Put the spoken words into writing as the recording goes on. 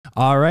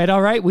All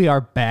right. We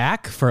are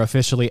back for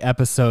officially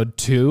episode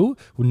 2.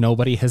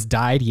 Nobody has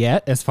died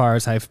yet, as far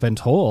as I've been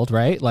told,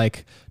 right?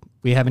 Like,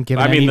 we haven't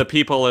given the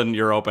people in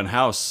your open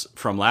house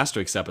from last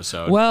week's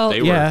episode,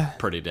 they were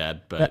pretty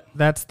dead. But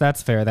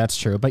that's fair. That's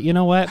true. But you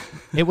know what?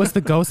 It was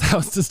the ghost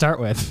house to start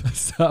with.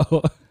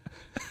 So...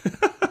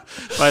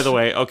 By the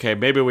way, okay,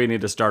 maybe we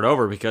need to start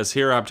over because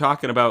here I'm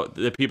talking about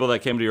the people that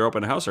came to your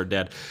open house are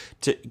dead.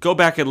 To go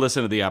back and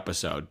listen to the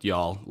episode,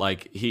 y'all.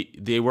 Like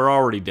they were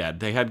already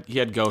dead. He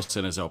had ghosts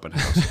in his open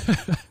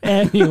house.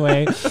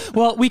 Anyway,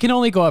 well, we can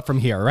only go up from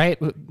here, right?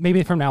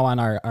 Maybe from now on,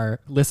 our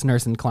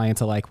listeners and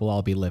clients alike will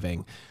all be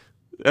living.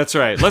 That's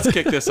right. Let's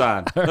kick this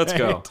on. Let's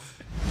go.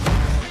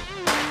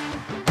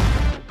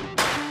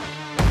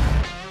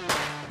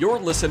 You're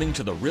listening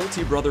to the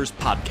Realty Brothers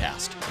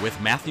podcast with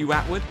Matthew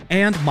Atwood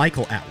and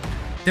Michael Atwood.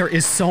 There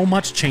is so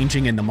much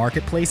changing in the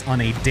marketplace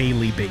on a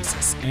daily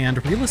basis,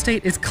 and real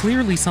estate is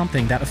clearly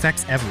something that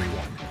affects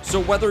everyone. So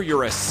whether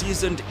you're a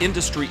seasoned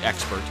industry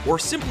expert or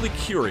simply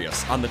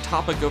curious on the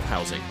topic of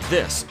housing,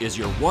 this is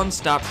your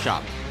one-stop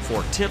shop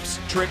for tips,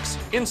 tricks,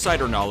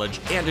 insider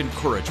knowledge, and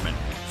encouragement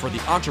for the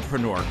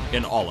entrepreneur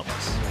in all of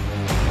us.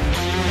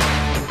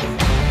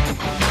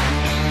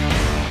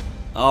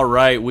 All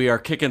right, we are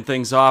kicking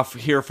things off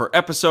here for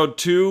episode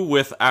 2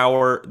 with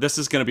this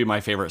is going to be my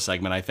favorite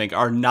segment, I think,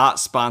 our not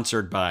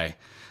sponsored by.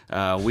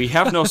 We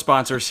have no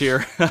sponsors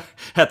here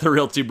at the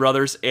Realty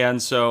Brothers, and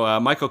so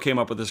Michael came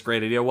up with this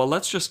great idea. Well,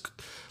 let's just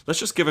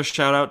give a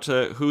shout out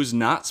to who's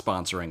not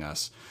sponsoring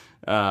us.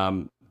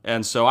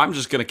 And so I'm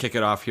just going to kick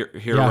it off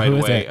here right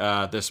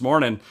away this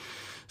morning.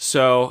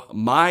 So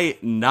my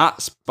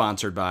not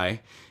sponsored by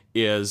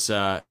is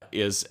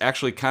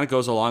actually kind of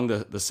goes along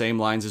the same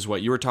lines as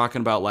what you were talking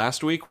about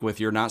last week with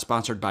your not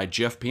sponsored by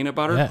Jif peanut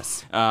butter.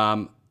 Yes.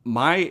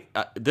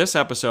 This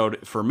episode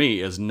for me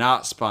is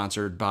not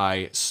sponsored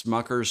by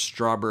Smucker's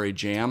strawberry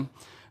jam.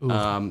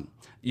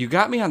 You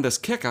got me on this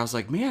kick. I was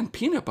like, man,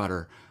 peanut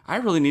butter. I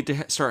really need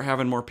to start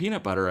having more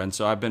peanut butter. And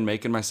so I've been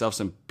making myself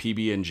some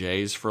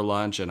PB&Js for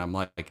lunch, and I'm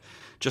like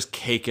just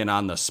caking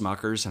on the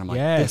Smuckers, and I'm like,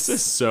 This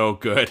is so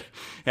good.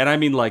 And I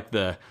mean like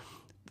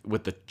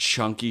with the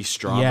chunky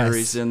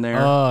strawberries in there.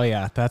 Oh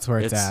yeah, that's where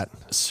it's at.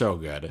 So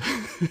good.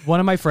 One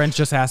of my friends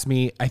just asked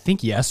me, I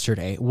think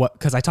yesterday,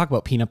 because I talk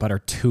about peanut butter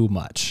too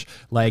much.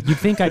 Like you'd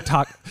think I'd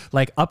talk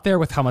like up there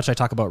with how much I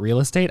talk about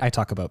real estate, I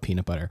talk about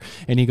peanut butter.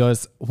 And he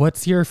goes,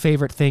 "What's your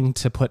favorite thing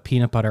to put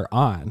peanut butter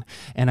on?"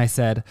 And I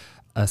said,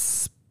 "A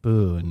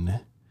spoon."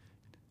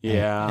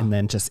 Yeah. And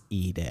then just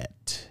eat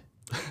it.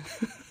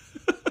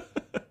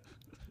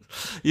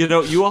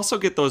 You also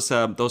get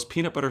those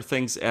peanut butter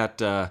things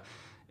at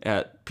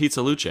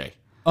Pizza Luce.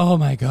 Oh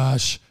my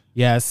gosh.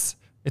 Yes.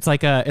 It's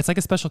like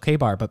a special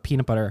K-bar, but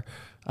peanut butter.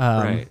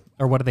 Right.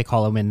 Or what do they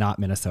call them in not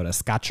Minnesota?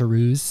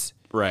 Scotcheroos.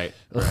 Right.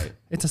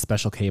 It's a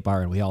special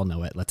K-bar and we all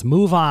know it. Let's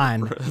move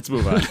on.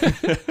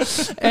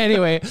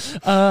 Anyway,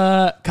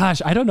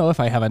 gosh, I don't know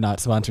if I have a not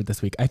sponsored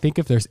this week. I think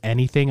if there's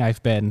anything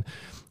I've been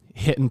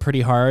hitting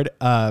pretty hard,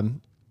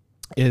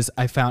 is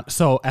I found,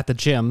 so at the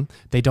gym,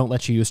 they don't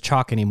let you use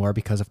chalk anymore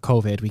because of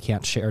COVID. We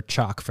can't share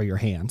chalk for your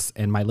hands.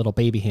 And my little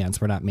baby hands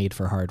were not made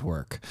for hard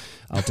work.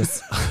 I'll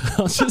just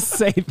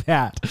say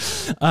that.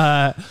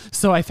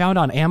 So I found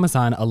on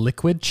Amazon a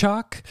liquid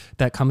chalk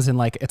that comes in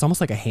it's almost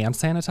like a hand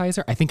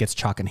sanitizer. I think it's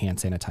chalk and hand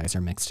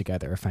sanitizer mixed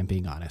together, if I'm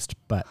being honest.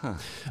 But,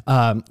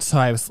 so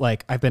I was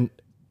like, I've been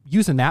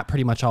using that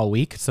pretty much all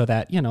week so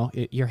that,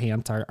 your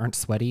hands aren't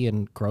sweaty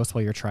and gross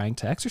while you're trying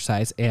to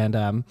exercise.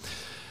 And,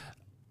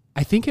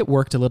 I think it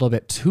worked a little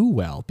bit too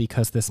well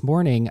because this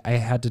morning I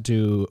had to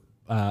do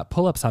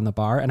pull-ups on the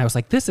bar and I was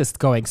like, this is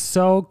going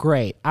so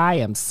great. I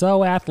am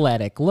so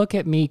athletic. Look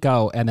at me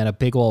go. And then a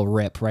big old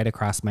rip right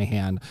across my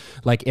hand.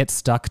 Like it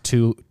stuck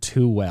too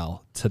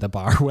well to the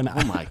bar when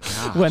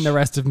when the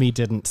rest of me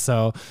didn't.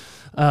 So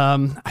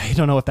I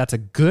don't know if that's a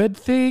good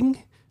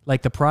thing.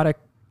 Like the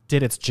product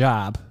did its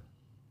job.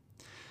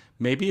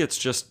 Maybe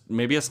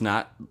it's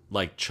not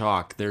like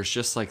chalk. There's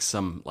just like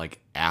some like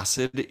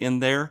acid in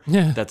there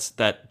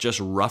that just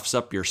roughs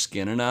up your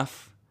skin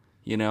enough,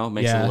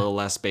 makes it a little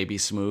less baby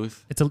smooth.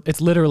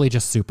 It's literally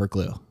just super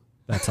glue.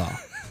 That's all.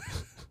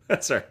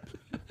 That's right.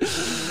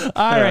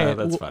 All right.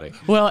 That's funny.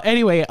 Well,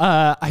 anyway,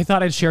 I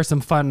thought I'd share some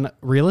fun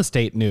real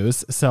estate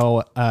news.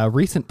 So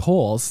recent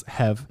polls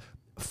have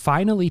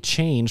finally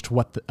changed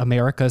what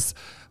America's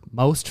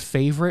most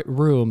favorite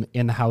room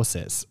in the house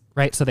is.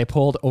 Right. So they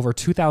polled over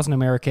 2,000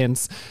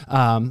 Americans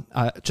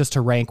just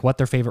to rank what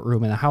their favorite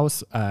room in the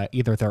house,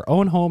 either their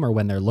own home or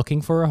when they're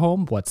looking for a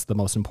home. What's the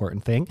most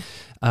important thing?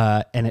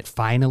 And it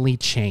finally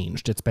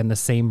changed. It's been the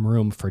same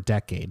room for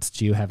decades.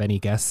 Do you have any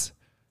guess?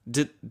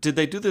 Did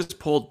they do this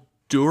poll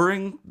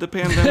during the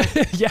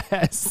pandemic?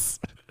 Yes.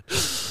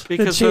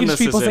 Because to change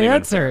people's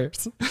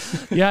answers.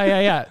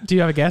 Yeah. Do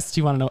you have a guess?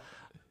 Do you want to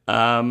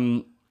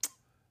know?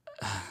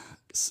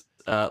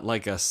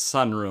 Like a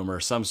sunroom or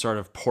some sort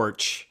of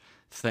porch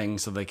thing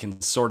so they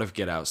can sort of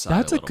get outside.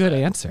 That's a good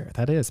answer.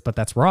 That is, but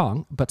that's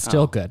wrong, but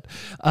still good.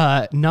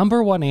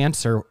 Number one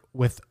answer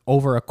with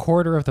over a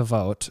quarter of the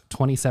vote,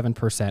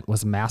 27%,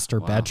 was master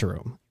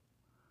bedroom.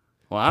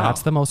 Wow.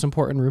 That's the most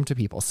important room to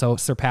people. So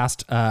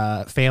surpassed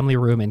family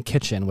room and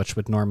kitchen, which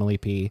would normally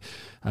be,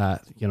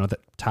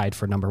 tied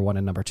for number 1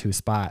 and number 2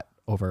 spot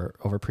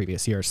over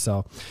previous years.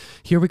 So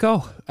here we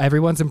go.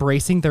 Everyone's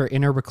embracing their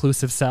inner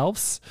reclusive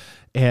selves,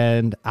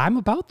 and I'm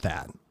about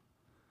that.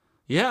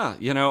 Yeah,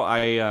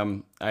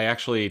 I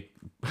actually,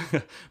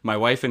 my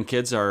wife and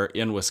kids are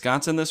in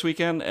Wisconsin this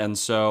weekend, and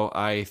so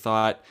I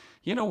thought,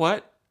 you know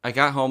what? I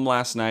got home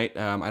last night.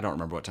 I don't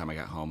remember what time I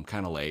got home,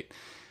 kind of late.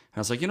 And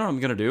I was like, you know what I'm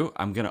going to do?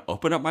 I'm going to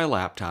open up my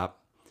laptop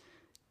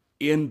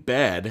in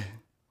bed,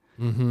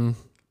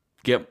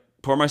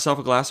 pour myself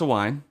a glass of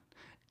wine,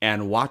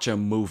 and watch a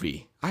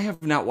movie. I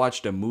have not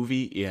watched a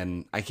movie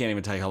in, I can't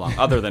even tell you how long,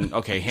 other than,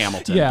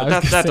 Hamilton. Yeah,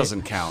 but that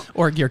doesn't count.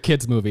 Or your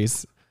kids'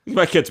 movies.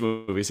 My kids'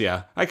 movies,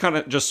 yeah. I kind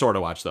of just sort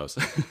of watch those.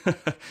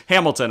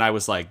 Hamilton, I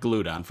was like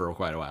glued on for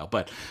quite a while.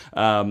 But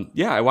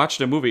I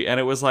watched a movie and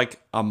it was like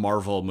a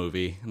Marvel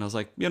movie. And I was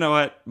like, you know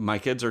what? My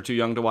kids are too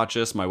young to watch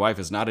this. My wife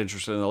is not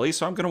interested in the least,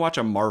 so I'm going to watch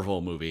a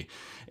Marvel movie.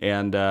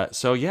 And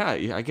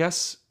I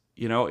guess,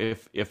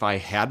 if I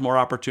had more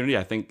opportunity,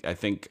 I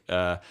think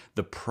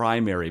the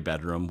primary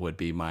bedroom would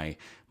be my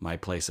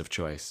place of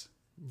choice.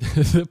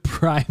 The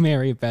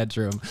primary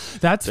bedroom.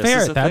 That's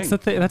fair. That's the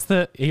thing.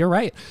 You're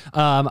right.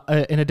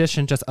 In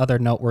addition, just other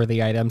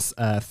noteworthy items,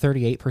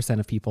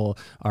 38% of people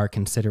are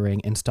considering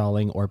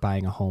installing or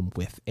buying a home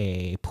with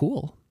a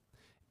pool.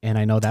 And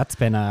I know that's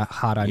been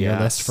hot on your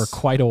list for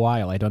quite a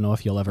while. I don't know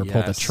if you'll ever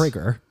pull the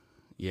trigger.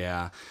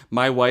 Yeah.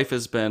 My wife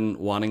has been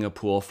wanting a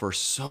pool for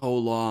so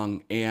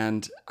long,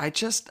 and I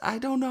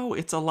don't know.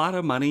 It's a lot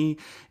of money,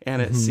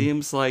 and it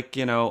seems like,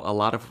 a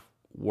lot of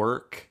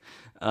work.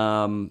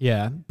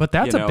 But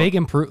that's a big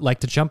improve,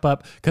 like to jump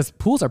up, because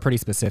pools are pretty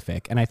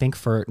specific. And I think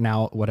for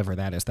now, whatever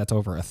that is, that's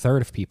over a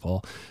third of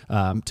people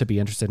to be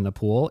interested in a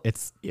pool.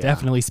 It's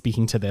definitely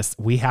speaking to this.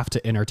 We have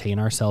to entertain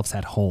ourselves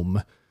at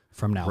home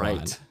from now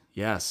on.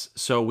 Yes.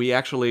 So we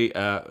actually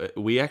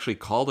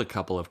called a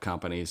couple of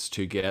companies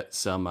to get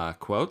some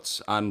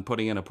quotes on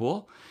putting in a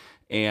pool,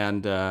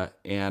 and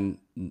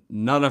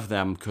none of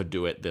them could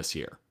do it this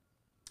year.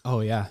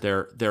 Oh yeah,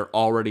 they're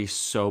already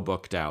so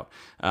booked out.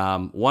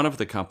 One of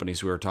the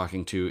companies we were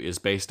talking to is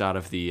based out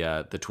of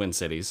the Twin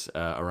Cities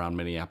around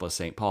Minneapolis,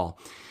 St. Paul,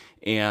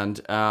 and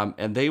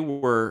they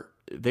were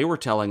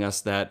telling us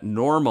that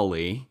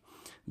normally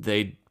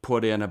they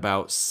put in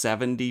about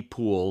 70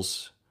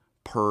 pools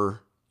per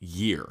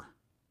year.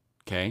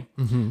 Okay,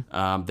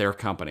 their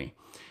company,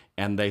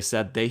 and they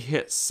said they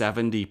hit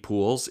 70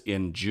 pools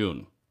in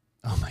June.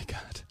 Oh my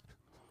God.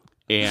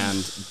 And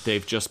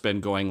they've just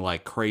been going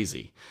like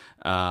crazy.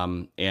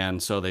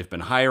 And so they've been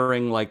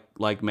hiring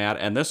like mad.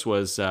 And this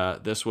was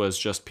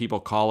just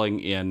people calling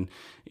in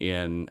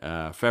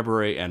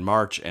February and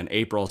March and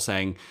April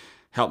saying,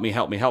 help me.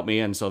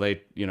 And so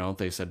they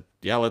said,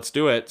 yeah, let's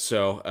do it.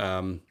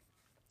 So,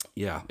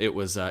 it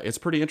was, it's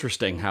pretty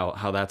interesting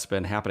how that's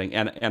been happening.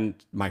 And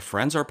my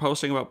friends are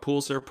posting about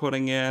pools they're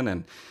putting in,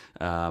 and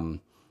I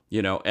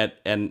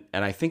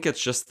think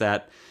it's just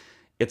that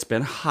it's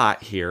been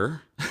hot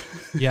here.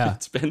 Yeah.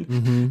 It's been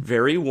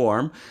very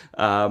warm.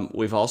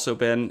 We've also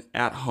been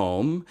at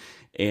home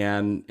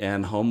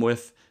and home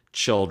with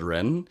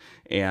children.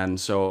 And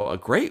so a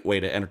great way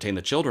to entertain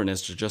the children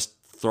is to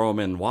just throw them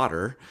in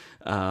water.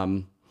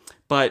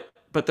 But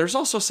there's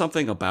also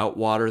something about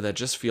water that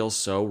just feels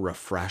so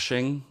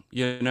refreshing,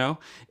 and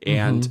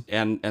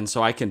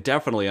so I can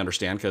definitely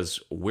understand, because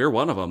we're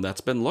one of them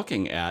that's been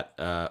looking at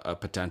a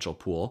potential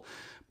pool.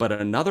 But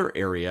another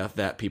area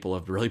that people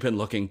have really been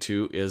looking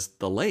to is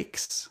the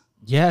lakes.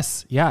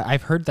 Yes. Yeah.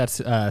 I've heard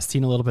that's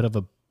seen a little bit of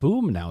a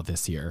boom now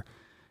this year.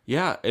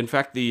 Yeah. In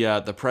fact,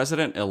 the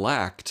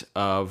president-elect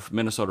of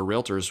Minnesota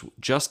Realtors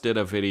just did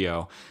a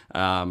video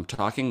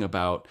talking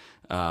about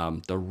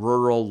the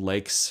rural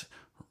lakes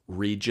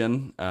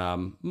region,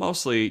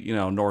 mostly,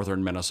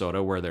 northern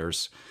Minnesota, where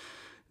there's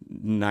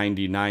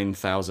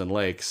 99,000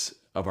 lakes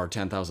of our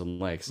 10,000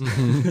 lakes.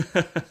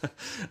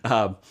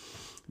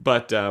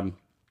 But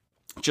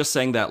just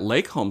saying that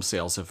lake home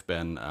sales have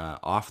been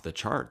off the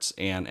charts,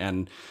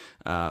 and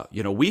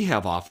we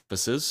have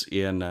offices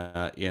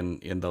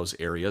in those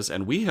areas,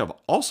 and we have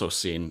also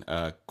seen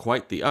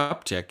quite the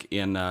uptick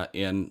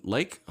in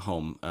lake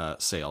home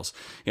sales.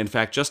 In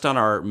fact, just on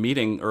our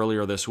meeting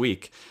earlier this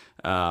week,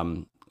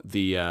 the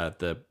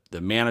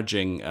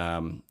managing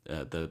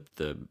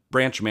the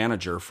branch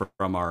manager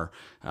from our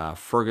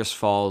Fergus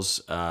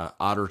Falls,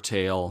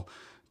 Ottertail,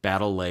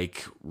 Battle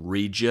Lake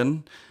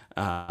region.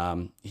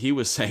 He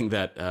was saying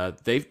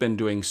that they've been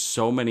doing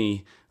so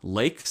many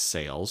lake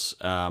sales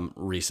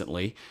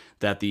recently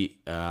that the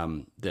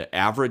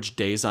average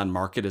days on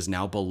market is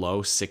now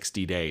below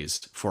 60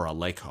 days for a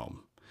lake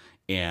home.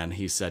 And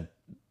he said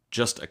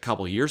just a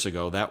couple years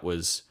ago that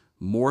was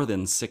more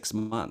than 6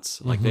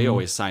 months. Like they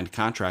always signed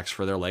contracts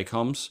for their lake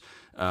homes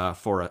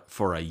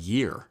for a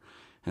year.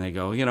 And they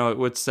go, it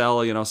would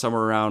sell,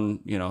 somewhere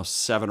around,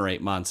 7 or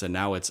 8 months. And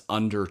now it's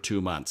under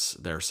 2 months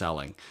they're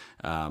selling.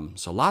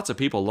 So lots of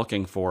people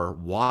looking for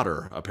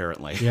water,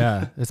 apparently.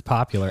 Yeah, it's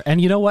popular.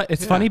 And you know what?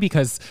 It's funny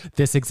because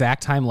this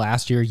exact time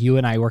last year, you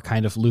and I were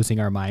kind of losing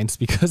our minds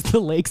because the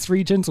lakes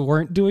regions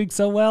weren't doing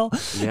so well.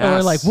 Yes. And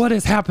we're like, what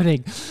is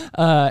happening?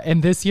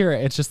 And this year,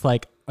 it's just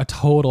like a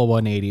total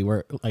 180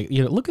 where like,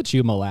 look at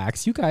you, Mille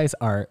Lacs. You guys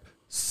are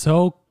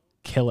so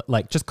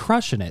just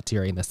crushing it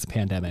during this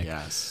pandemic.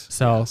 Yes.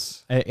 So,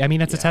 yes. I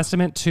mean, it's a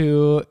testament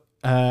to,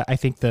 I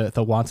think the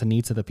wants and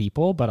needs of the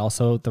people, but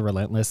also the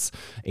relentless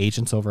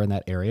agents over in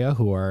that area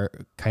who are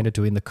kind of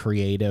doing the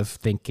creative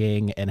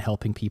thinking and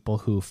helping people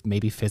who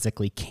maybe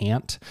physically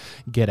can't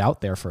get out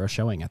there for a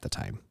showing at the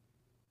time.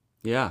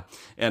 Yeah.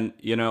 And,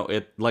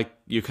 it, like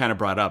you kind of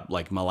brought up,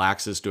 like Mille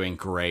Lacs is doing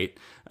great.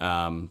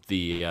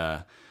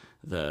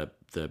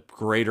 The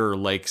Greater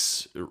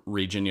Lakes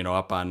region,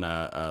 up on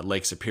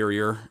Lake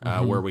Superior,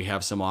 where we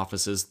have some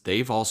offices,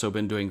 they've also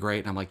been doing great.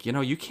 And I'm like,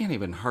 you can't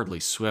even hardly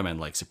swim in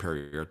Lake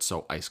Superior. It's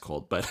so ice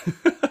cold. But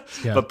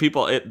but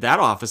that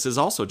office is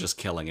also just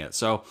killing it.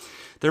 So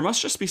there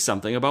must just be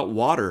something about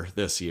water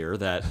this year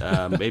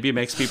that maybe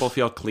makes people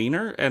feel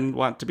cleaner and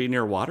want to be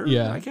near water,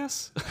 I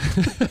guess.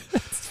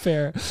 It's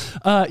fair.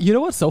 You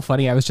know what's so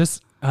funny? I was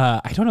just...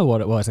 I don't know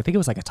what it was. I think it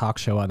was like a talk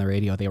show on the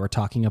radio. They were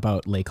talking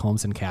about lake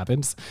homes and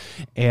cabins.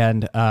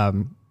 And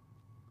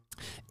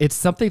it's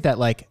something that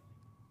like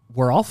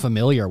we're all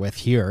familiar with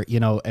here.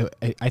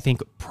 I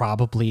think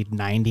probably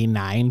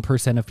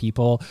 99% of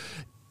people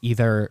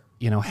either,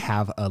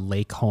 have a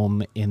lake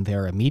home in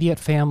their immediate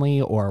family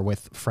or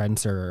with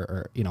friends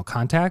or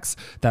contacts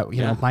that,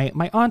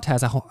 my aunt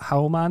has a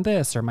home on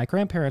this, or my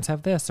grandparents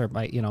have this, or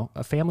my,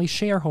 a family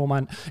share home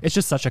on. It's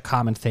just such a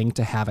common thing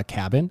to have a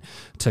cabin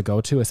to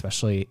go to,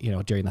 especially,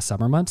 during the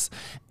summer months.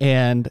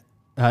 And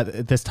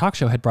this talk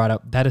show had brought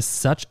up that is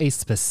such a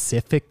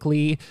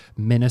specifically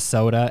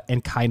Minnesota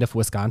and kind of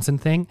Wisconsin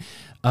thing.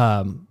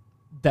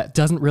 That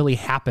doesn't really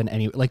happen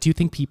like, do you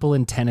think people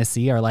in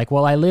Tennessee are like,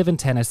 well, I live in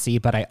Tennessee,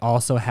 but I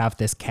also have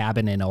this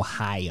cabin in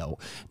Ohio?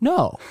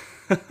 No.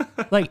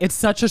 Like, it's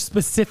such a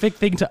specific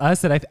thing to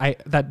us that I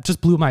that just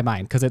blew my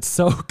mind because it's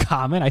so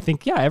common. I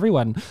think,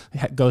 everyone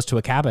goes to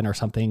a cabin or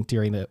something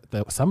during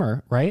the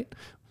summer, right?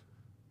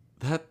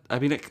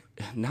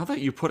 Now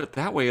that you put it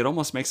that way, it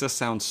almost makes us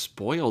sound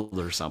spoiled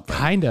or something.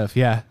 Kind of,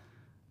 yeah.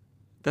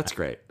 That's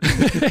great.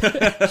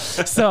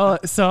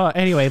 So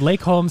anyway, lake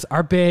homes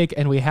are big,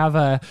 and we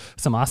have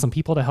some awesome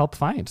people to help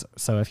find.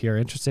 So if you're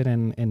interested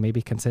in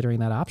maybe considering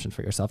that option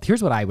for yourself,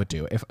 here's what I would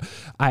do. If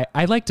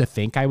I like to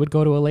think I would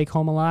go to a lake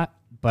home a lot,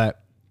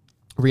 but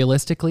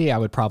realistically, I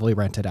would probably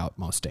rent it out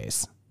most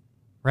days,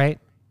 right?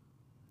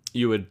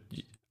 You would.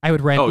 I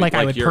would rent,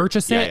 I would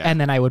purchase it, and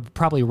then I would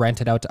probably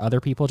rent it out to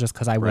other people just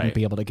because I wouldn't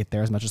be able to get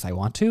there as much as I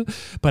want to.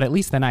 But at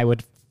least then I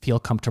would feel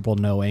comfortable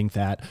knowing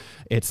that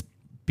it's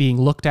being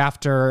looked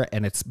after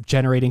and it's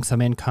generating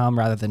some income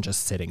rather than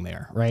just sitting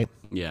there, right?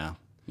 Yeah.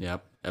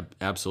 Yep.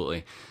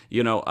 Absolutely.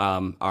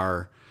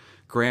 Our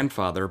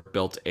grandfather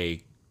built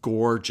a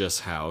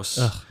gorgeous house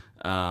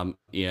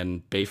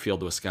in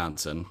Bayfield,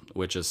 Wisconsin,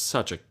 which is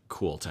such a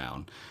cool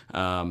town.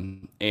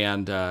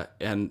 And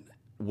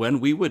when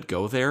we would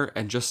go there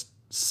and just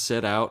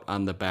sit out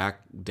on the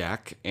back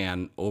deck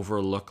and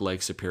overlook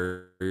Lake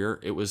Superior,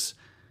 it was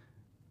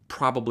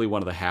probably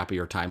one of the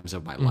happier times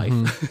of my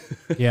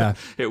life. Yeah.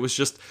 It was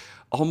just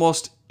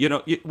almost,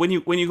 when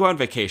you go on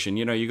vacation,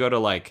 you go to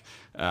like,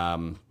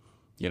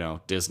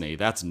 Disney,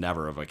 that's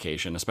never a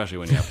vacation, especially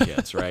when you have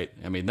kids, right?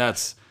 I mean,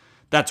 that's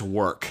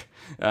work.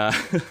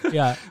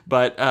 Yeah.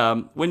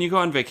 But when you go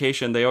on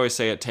vacation, they always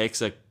say it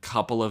takes a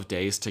couple of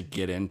days to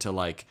get into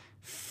like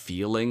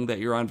feeling that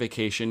you're on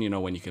vacation,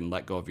 when you can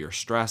let go of your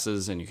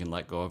stresses and you can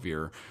let go of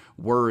your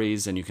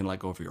worries and you can let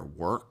go of your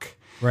work.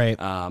 Right.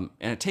 And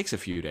it takes a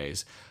few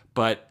days.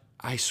 But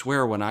I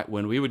swear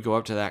when we would go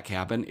up to that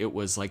cabin, it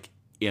was like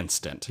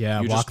instant.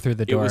 Yeah, walk through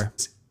the door.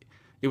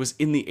 It was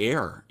in the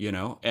air,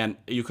 and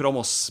you could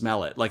almost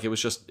smell it. Like it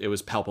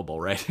was palpable,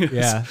 right? It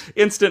was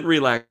instant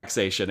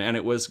relaxation, and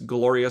it was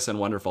glorious and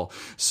wonderful.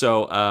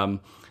 So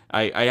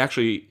I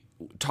actually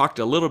talked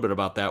a little bit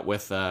about that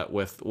with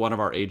one of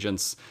our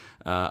agents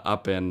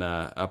up in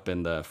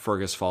the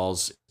Fergus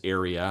Falls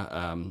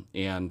area,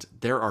 and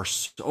there are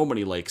so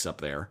many lakes up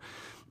there,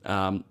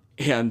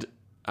 and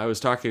I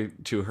was talking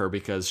to her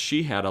because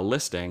she had a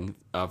listing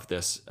of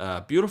this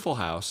beautiful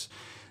house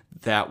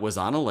that was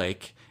on a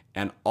lake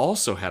and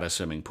also had a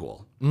swimming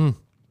pool.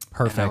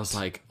 Perfect. And I was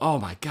like, oh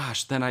my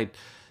gosh.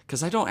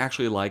 Because I don't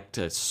actually like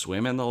to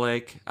swim in the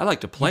lake. I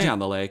like to play on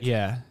the lake.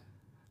 Yeah.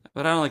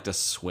 But I don't like to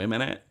swim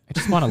in it. I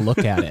just want to look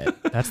at it.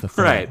 That's the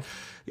thing. Right.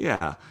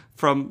 Yeah.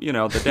 From,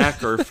 the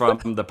deck or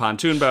from the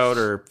pontoon boat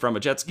or from a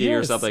jet ski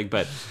or something.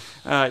 But,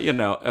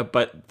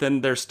 but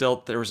then there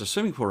was a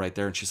swimming pool right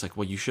there. And she's like,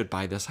 well, you should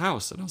buy this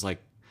house. And I was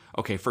like,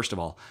 okay, first of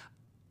all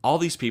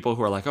these people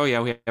who are like, oh yeah,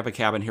 we have a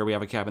cabin here, we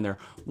have a cabin there.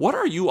 What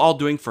are you all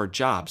doing for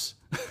jobs?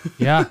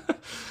 Yeah.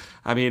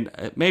 I mean,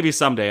 maybe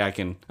someday I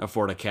can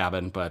afford a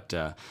cabin, but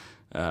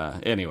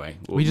anyway,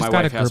 we just my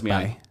got wife a has group me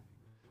buy. on.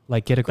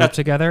 Like get a group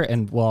together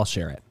and we'll all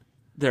share it.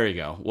 There you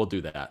go. We'll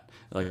do that.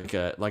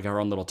 Like our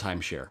own little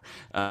timeshare.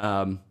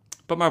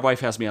 But my wife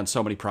has me on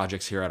so many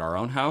projects here at our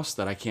own house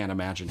that I can't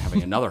imagine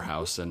having another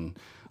house and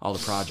all the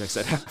projects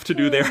I have to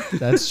do there.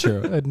 That's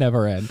true. It'd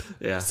never end.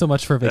 Yeah, so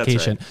much for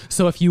vacation. right.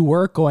 So if you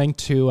were going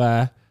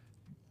to,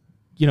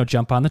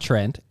 jump on the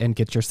trend and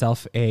get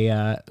yourself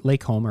a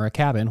lake home or a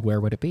cabin, where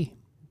would it be?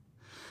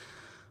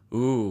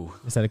 Ooh.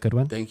 Is that a good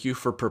one? Thank you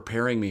for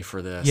preparing me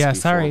for this. Yeah,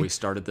 before sorry. we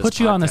started this Put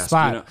you on the podcast.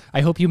 spot.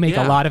 I hope you make a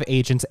Yeah. lot of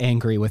agents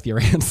angry with your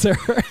answer.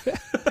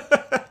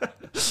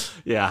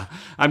 Yeah.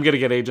 I'm going to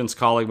get agents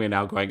calling me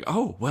now going,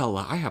 oh, well,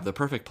 I have the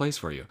perfect place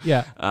for you.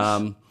 Yeah.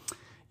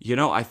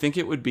 I think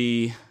it would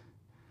be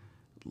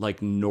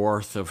like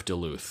north of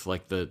Duluth,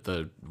 like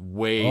the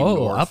way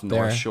up north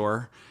there.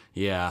 shore.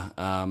 Yeah.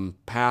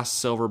 Past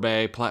Silver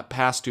Bay,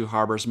 past Two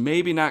Harbors,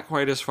 maybe not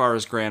quite as far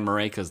as Grand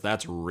Marais because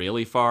that's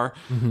really far.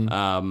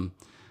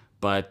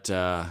 But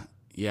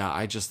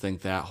I just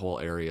think that whole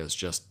area is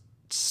just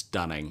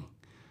stunning.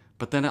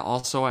 But then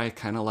also I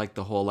kind of like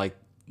the whole like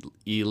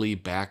Ely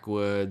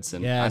backwoods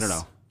and I don't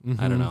Yes. know.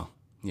 I don't know.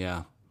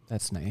 Yeah.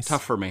 That's nice.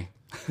 Tough for me.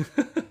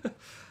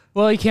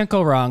 Well, you can't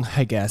go wrong,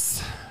 I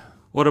guess.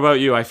 What about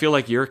you? I feel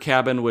like your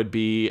cabin would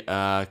be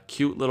a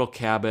cute little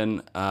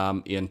cabin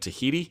in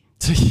Tahiti.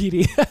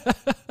 Tahiti.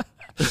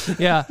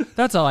 Yeah,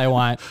 that's all I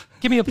want.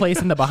 Give me a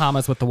place in the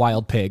Bahamas with the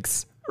wild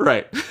pigs.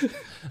 Right.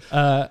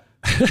 I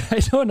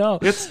don't know.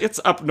 It's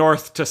up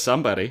north to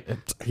somebody.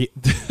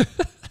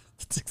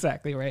 That's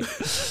exactly right.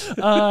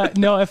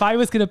 No, if I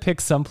was going to pick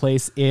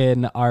someplace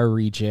in our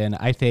region,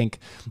 I think,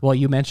 well,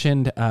 you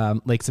mentioned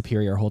Lake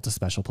Superior holds a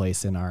special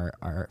place in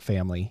our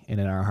family and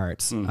in our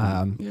hearts.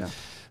 Yeah.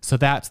 So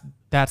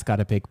that's got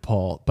a big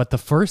pull. But the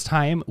first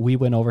time we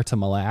went over to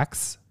Mille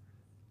Lacs,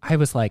 I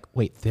was like,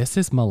 wait, this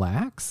is Mille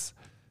Lacs?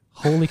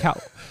 Holy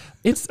cow.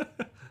 It's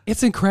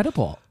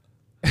incredible.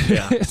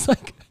 Yeah. It's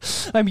like,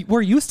 I mean,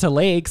 we're used to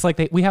lakes.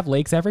 Like we have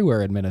lakes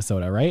everywhere in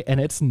Minnesota, right? And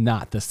it's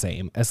not the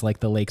same as like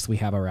the lakes we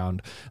have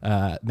around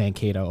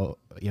Mankato,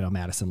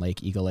 Madison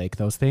Lake, Eagle Lake,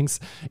 those things.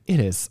 It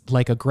is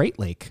like a Great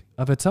Lake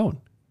of its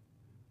own.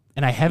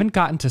 And I haven't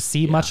gotten to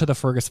see much of the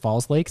Fergus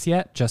Falls lakes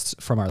yet,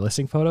 just from our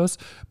listing photos.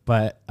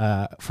 But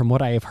from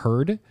what I have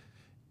heard,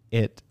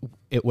 it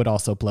would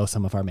also blow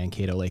some of our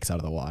Mankato lakes out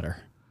of the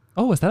water.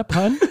 Oh, is that a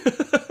pun?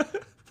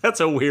 That's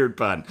a weird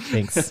pun.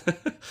 Thanks.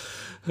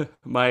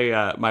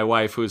 My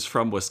wife, who's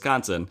from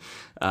Wisconsin,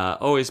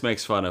 always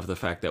makes fun of the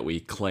fact that we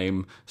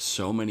claim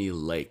so many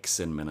lakes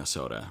in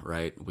Minnesota,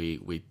 right?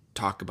 We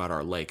talk about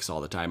our lakes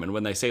all the time. And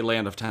when they say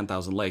land of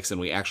 10,000 lakes,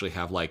 and we actually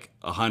have like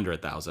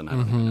 100,000, I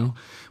don't even know.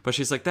 But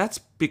she's like, that's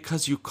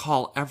because you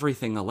call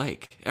everything a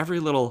lake.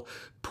 Every little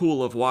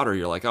pool of water,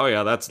 you're like, oh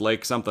yeah, that's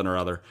lake something or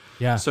other.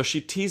 Yeah. So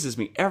she teases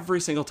me every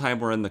single time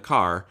we're in the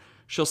car.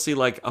 She'll see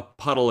like a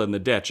puddle in the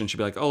ditch and she'll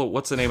be like, oh,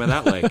 what's the name of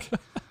that lake?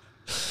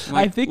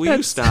 I think will you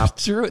that's stop?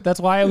 true. That's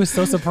why I was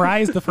so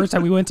surprised the first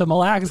time we went to Mille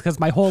Lacs, because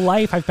my whole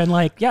life I've been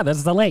like, yeah, this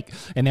is a lake.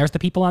 And there's the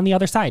people on the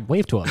other side.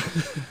 Wave to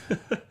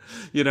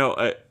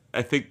them.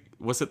 I think,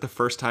 was it the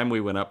first time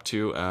we went up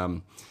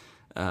to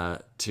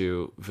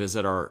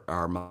visit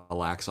our Mille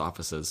Lacs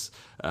offices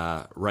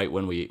right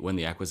when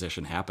the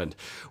acquisition happened?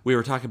 We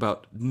were talking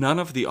about none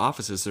of the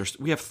offices.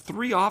 We have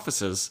 3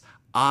 offices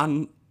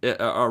on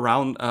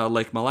around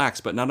Lake Mille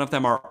Lacs, but none of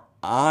them are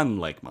on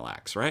Lake Mille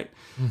Lacs, right?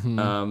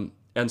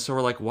 And so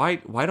we're like, why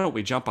don't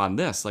we jump on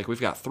this? Like,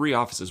 we've got 3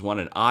 offices, one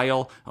in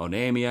Isle,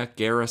 Onamia,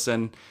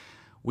 Garrison.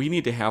 We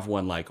need to have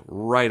one like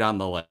right on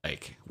the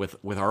lake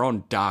with our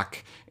own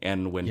dock.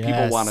 And when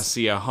people want to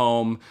see a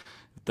home,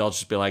 they'll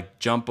just be like,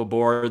 jump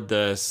aboard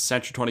the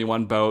Century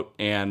 21 boat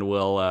and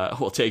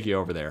we'll take you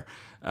over there.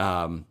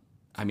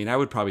 I mean, I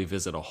would probably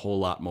visit a whole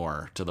lot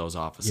more to those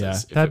offices. Yeah,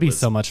 if that'd it be was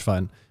so much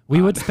fun.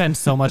 We would spend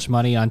so much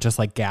money on just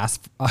like gas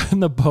on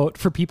the boat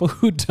for people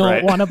who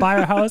don't want to buy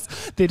a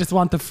house. They just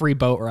want the free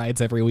boat rides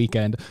every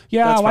weekend.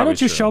 Yeah, That's why probably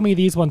don't you true. show me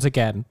these ones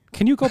again?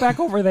 Can you go back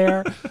over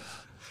there?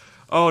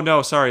 Oh,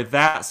 no, sorry,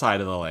 that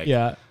side of the lake.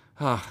 Yeah,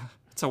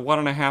 It's a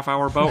 1.5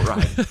 hour boat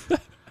ride.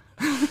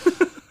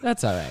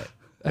 that's all right.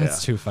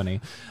 That's too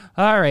funny.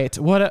 All right,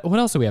 what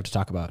else do we have to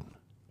talk about?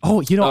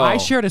 Oh, I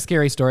shared a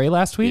scary story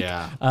last week.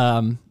 Yeah.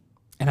 And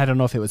I don't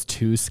know if it was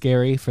too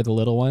scary for the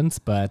little ones,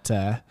 but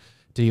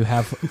do you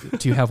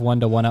have one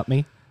to one up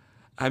me?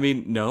 I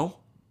mean, no,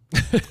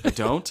 I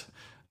don't.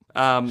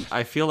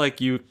 I feel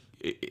like you're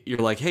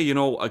like, hey,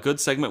 a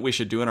good segment we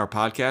should do in our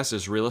podcast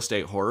is real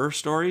estate horror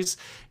stories.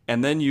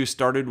 And then you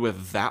started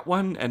with that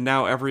one, and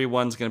now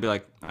everyone's going to be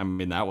like, I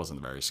mean, that wasn't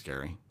very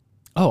scary.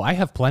 Oh, I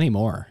have plenty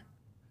more.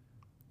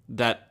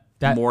 That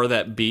That-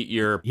 that beat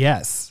your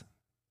Yes.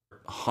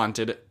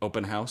 haunted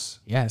open house?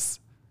 Yes.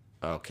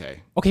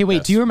 Okay. Okay, wait,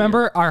 That's do you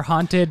remember our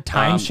haunted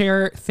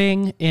timeshare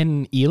thing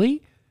in Ely?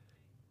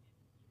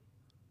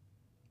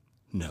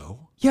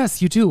 No.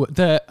 Yes, you do.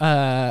 The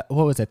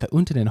what was it? The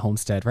Untanen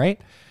homestead, right?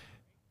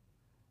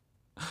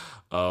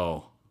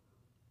 Oh,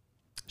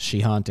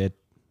 She haunted.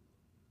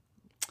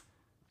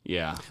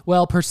 yeah.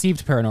 Well,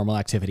 perceived paranormal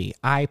activity.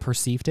 I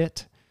perceived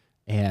it,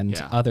 and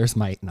Yeah. others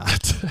might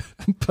not.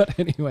 But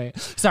anyway,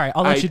 sorry,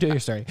 I'll let you do your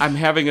story. I'm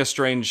having a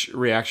strange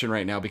reaction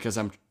right now because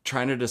I'm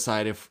trying to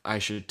decide if I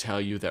should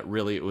tell you that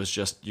really it was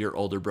just your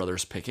older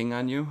brothers picking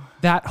on you.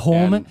 That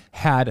home And-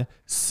 had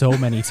so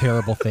many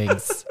terrible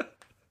things.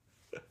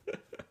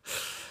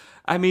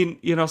 I mean,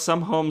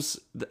 some homes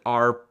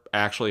are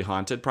actually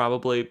haunted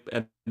probably,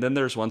 and then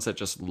there's ones that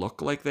just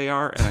look like they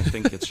are, and I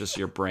think it's just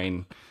your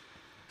brain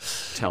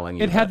telling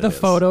you It had that the it is.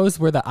 photos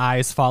where the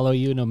eyes follow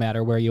you no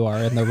matter where you are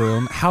in the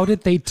room. How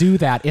did they do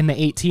that in the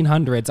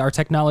 1800s? Our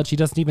technology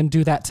doesn't even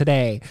do that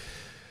today.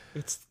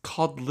 It's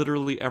called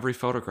literally every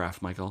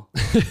photograph, Michael.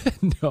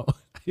 No,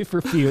 I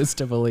refuse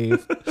to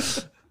believe.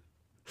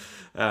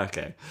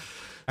 Okay.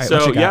 All right, what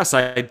So, you got? yes,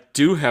 I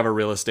do have a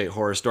real estate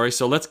horror story.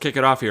 So let's kick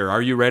it off here.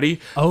 Are you ready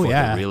Oh, for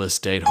yeah. the real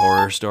estate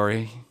horror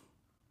story?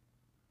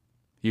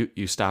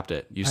 You stopped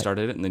it. You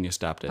started it and then you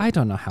stopped it. I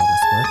don't know how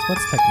this works.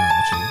 What's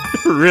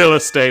technology? Real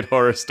estate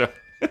horror story.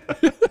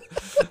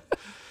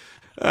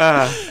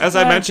 As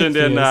I I'm mentioned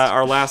in confused.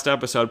 our last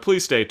episode,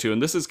 please stay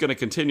tuned. This is going to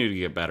continue to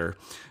get better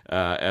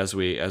as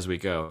we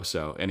go.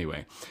 So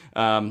anyway,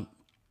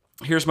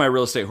 here's my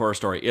real estate horror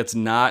story. It's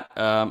not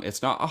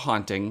a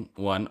haunting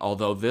one,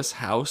 although this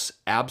house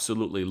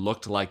absolutely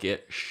looked like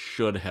it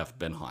should have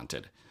been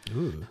haunted.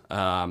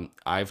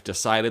 I've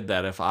decided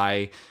that if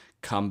I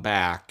come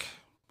back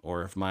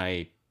or if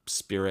my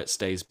spirit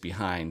stays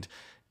behind,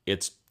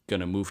 it's going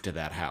to move to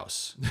that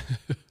house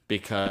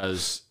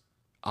because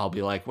I'll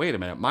be like, wait a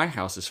minute, my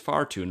house is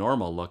far too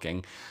normal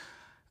looking.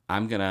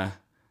 I'm going to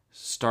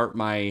start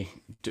I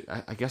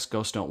guess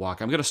ghosts don't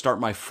walk. I'm going to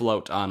start my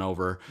float on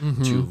over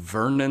to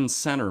Vernon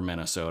Center,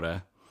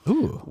 Minnesota.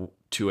 Ooh.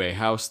 To a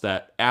house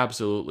that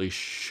absolutely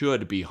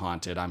should be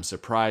haunted. I'm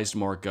surprised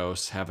more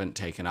ghosts haven't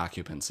taken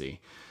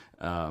occupancy.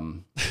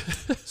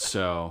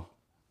 So,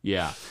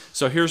 yeah.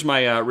 So here's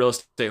my real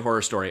estate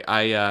horror story.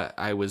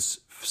 I was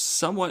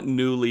somewhat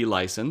newly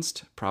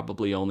licensed,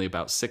 probably only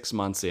about 6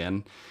 months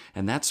in,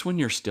 and that's when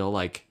you're still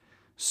like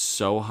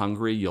so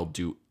hungry you'll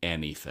do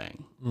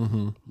anything,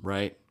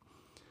 right?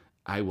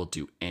 I will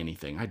do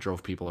anything. I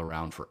drove people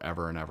around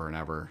forever and ever and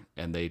ever,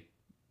 and they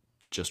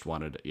just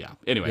wanted it. Yeah.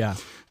 Anyway, Yeah.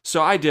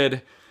 so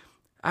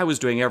I was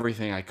doing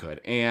everything I could,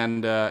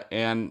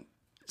 and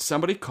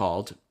somebody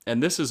called,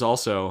 and this is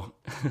also,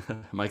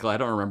 Michael, I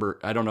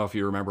don't know if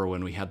you remember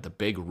when we had the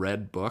big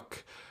red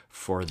book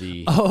for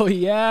the Oh,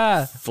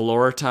 yeah.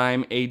 floor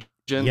time agent,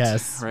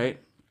 Yes. right?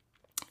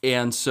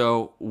 And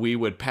so we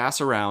would pass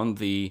around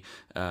the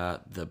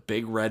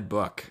big red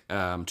book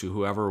to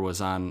whoever was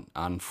on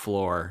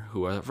floor,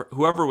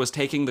 whoever was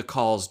taking the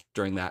calls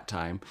during that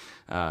time,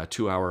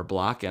 2-hour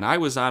block, and I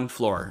was on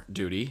floor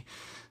duty.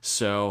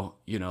 So,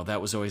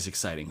 that was always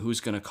exciting.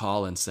 Who's going to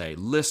call and say,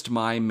 list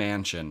my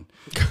mansion,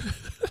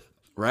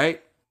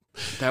 right?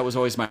 That was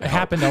always my It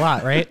happened a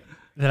lot, right?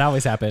 That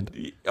always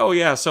happened. Oh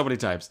yeah, so many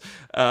times.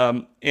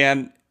 And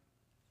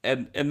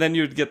then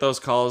you'd get those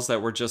calls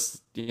that were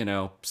just,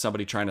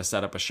 somebody trying to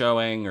set up a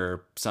showing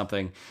or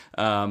something.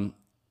 Or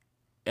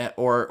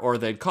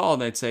they'd call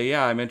and they'd say,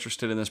 yeah, I'm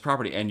interested in this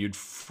property. And you'd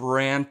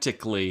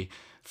frantically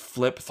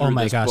flip through Oh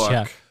my this gosh, book.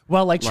 yeah.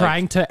 Well, like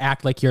trying to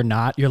act like you're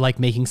not. You're like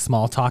making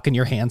small talk and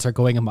your hands are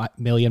going a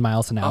million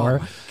miles an hour.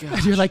 my gosh.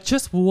 And you're like,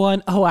 just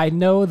one. Oh, I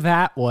know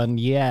that one.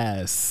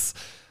 Yes.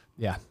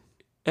 Yeah.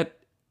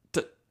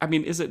 I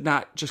mean, is it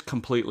not just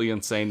completely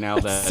insane now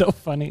that So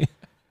funny.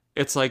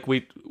 it's like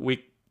we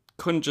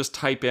couldn't just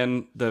type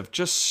in the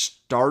just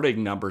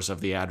starting numbers of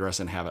the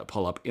address and have it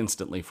pull up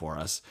instantly for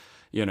us,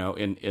 in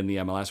the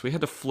MLS. We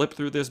had to flip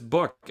through this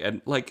book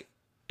and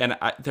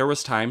there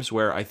was times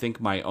where I think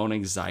my own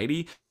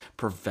anxiety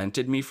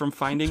prevented me from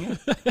finding it.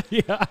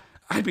 Yeah.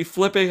 I'd be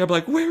flipping. I'm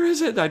like, where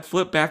is it? And I'd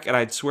flip back and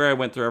I'd swear I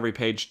went through every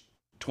page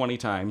 20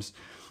 times.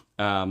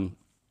 And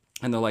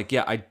they're like,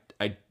 yeah, I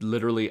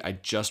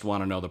just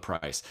want to know the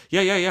price.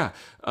 Yeah.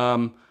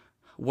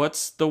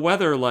 What's the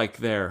weather like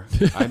there?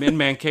 I'm in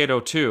Mankato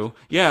too.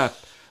 Yeah.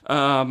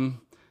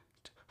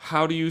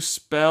 How do you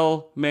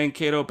spell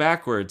Mankato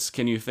backwards?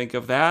 Can you think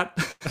of that?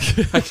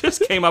 I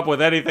just came up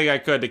with anything I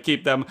could to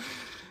keep them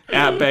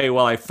at bay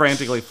while I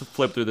frantically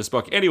flip through this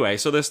book. Anyway,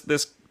 so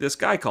this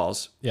guy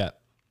calls. Yeah.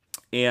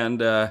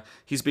 And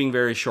he's being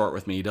very short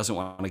with me. He doesn't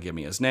want to give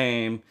me his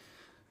name.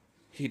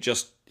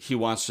 He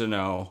wants to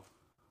know,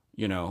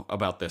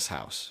 about this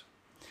house.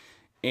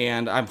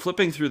 And I'm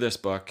flipping through this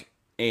book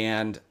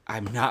and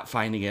I'm not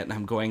finding it and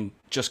I'm going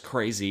just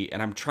crazy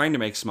and I'm trying to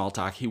make small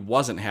talk. He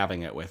wasn't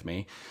having it with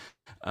me.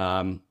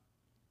 And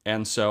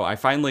so I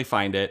finally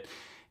find it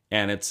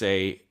and it's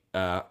a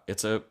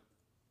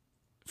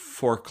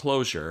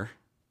foreclosure,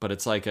 but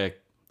it's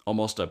like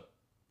almost a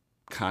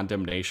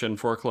condemnation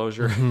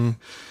foreclosure,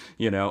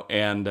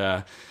 and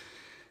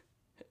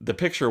the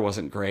picture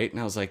wasn't great.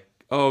 And I was like,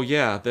 oh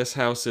yeah, this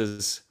house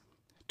is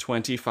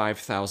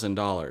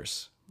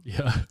 $25,000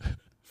 Yeah.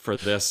 for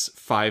this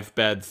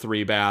 5-bed,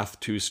 3-bath,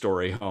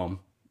 2-story home.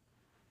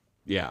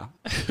 Yeah,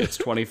 it's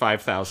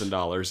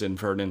 $25,000 in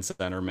Vernon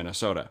Center,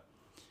 Minnesota.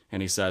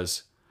 And he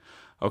says,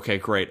 okay,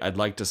 great. I'd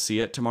like to see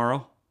it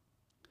tomorrow.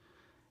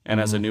 And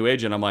as a new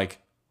agent, I'm like,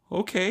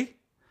 okay,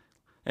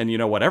 And you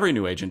know what every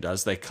new agent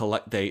does? They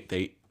collect,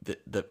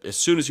 as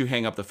soon as you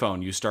hang up the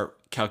phone, you start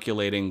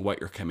calculating what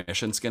your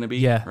commission's going to be.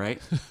 Yeah.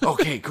 Right.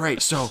 Okay,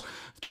 great. So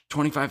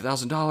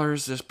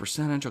 $25,000, this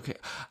percentage. Okay.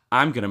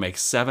 I'm going to make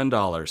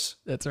 $7.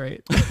 That's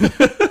right.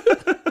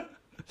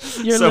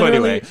 You're So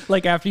literally anyway.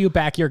 like, after you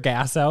back your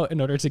gas out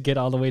in order to get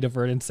all the way to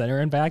Vernon Center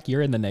and back,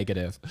 you're in the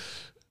negative.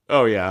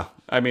 Oh yeah.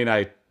 I mean,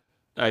 I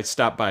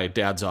stopped by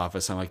Dad's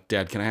office. I'm like,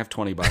 Dad, can I have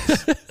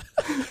 $20?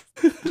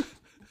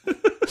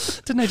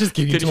 Didn't I just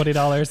give you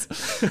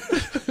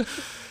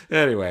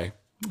 $20?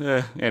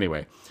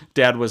 Anyway,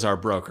 Dad was our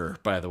broker,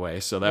 by the way,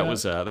 so that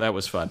was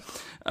fun.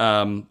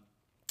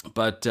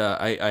 But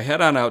I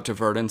head on out to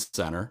Vernon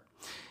Center,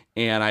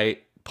 and I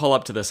pull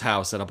up to this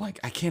house, and I'm like,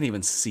 I can't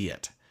even see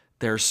it.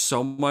 There's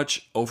so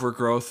much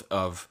overgrowth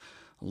of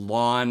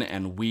lawn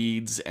and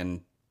weeds and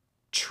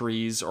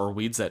trees, or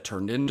weeds that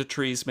turned into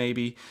trees,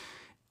 maybe.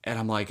 And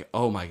I'm like,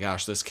 oh my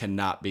gosh, this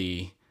cannot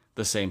be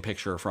the same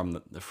picture from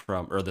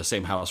the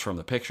same house from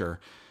the picture,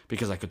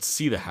 because I could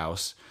see the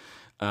house.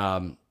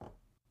 And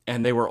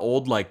they were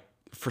old, like,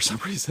 for some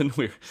reason,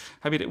 we're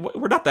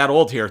not that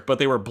old here, but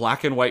they were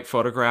black and white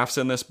photographs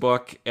in this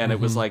book. And it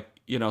was like,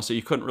 so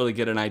you couldn't really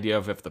get an idea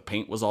of if the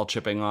paint was all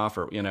chipping off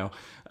or,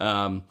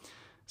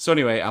 so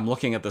anyway, I'm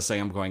looking at this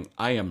thing. I'm going,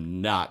 I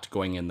am not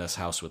going in this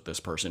house with this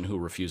person who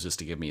refuses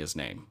to give me his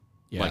name.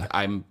 Yeah. Like,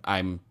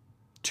 I'm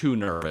too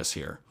nervous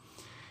here.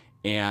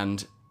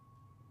 And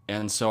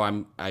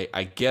so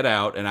I get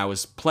out, and I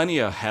was plenty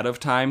ahead of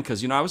time,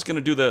 because, I was going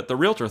to do the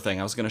realtor thing.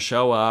 I was going to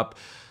show up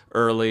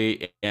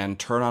early and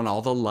turn on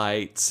all the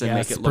lights and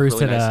make it look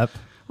really nice. Up.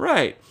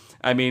 Right.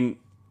 I mean,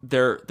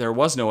 there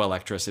was no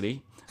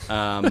electricity.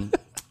 There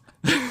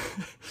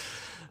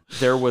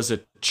was a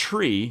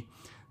tree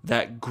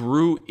that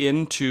grew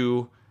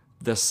into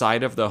the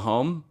side of the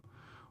home,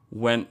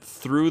 went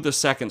through the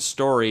second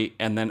story,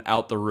 and then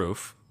out the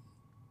roof.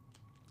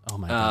 Oh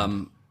my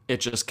God. It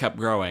just kept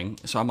growing.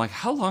 So I'm like,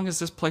 how long has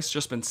this place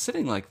just been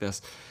sitting like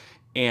this?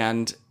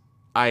 And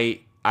I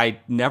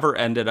never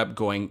ended up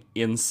going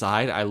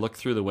inside. I looked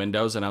through the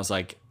windows, and I was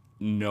like,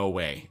 no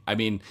way. I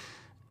mean,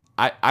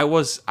 I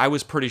was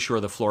pretty sure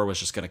the floor was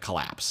just going to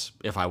collapse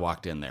if I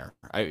walked in there.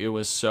 It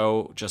was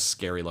so just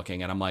scary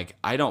looking. And I'm like,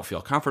 I don't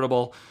feel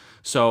comfortable.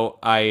 So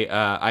I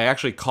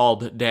actually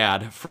called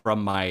Dad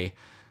from my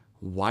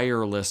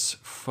wireless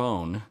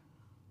phone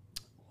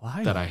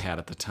that I had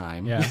at the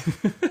time. Yeah.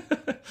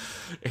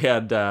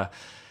 And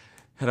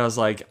I was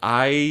like,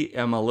 I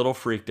am a little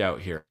freaked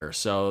out here.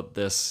 So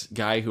this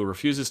guy who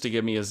refuses to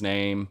give me his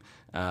name,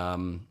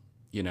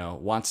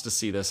 wants to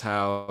see this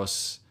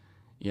house,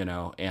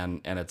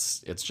 and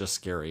it's just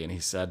scary. And he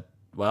said,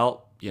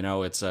 well,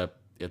 it's a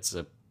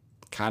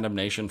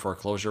condemnation,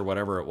 foreclosure,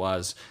 whatever it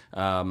was.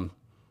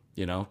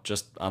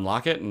 Just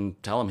unlock it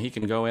and tell him he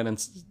can go in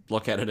and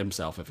look at it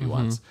himself if he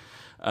wants.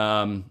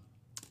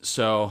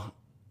 So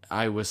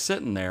I was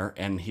sitting there,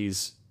 and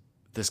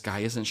this guy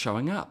isn't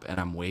showing up, and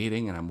I'm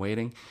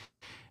waiting.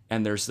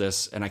 And there's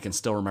this, and I can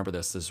still remember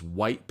this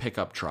white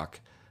pickup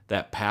truck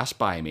that passed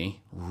by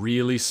me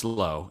really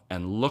slow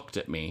and looked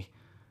at me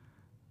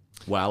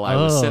while I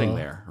was sitting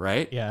there.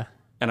 Right. Yeah.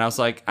 And I was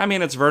like, I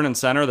mean, it's Vernon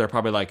Center. They're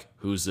probably like,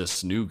 who's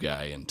this new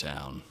guy in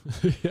town?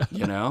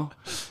 Yeah.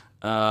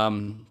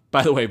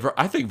 By the way,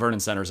 I think Vernon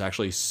Center is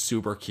actually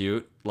super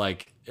cute.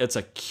 Like, it's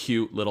a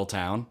cute little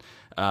town.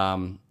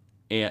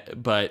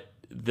 But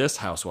this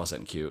house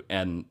wasn't cute,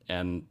 and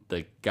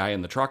the guy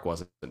in the truck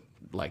wasn't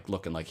like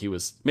looking like he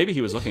was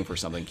looking for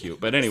something cute.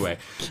 But anyway,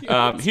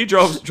 he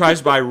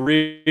drives by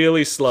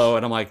really slow,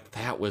 and I'm like,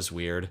 that was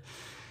weird.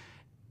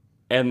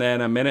 And then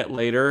a minute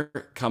later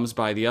comes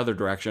by the other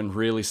direction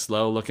really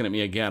slow, looking at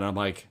me again. And I'm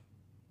like,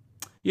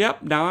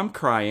 yep, now I'm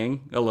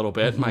crying a little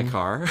bit in my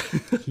car.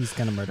 He's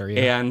gonna murder you.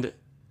 And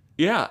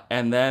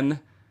then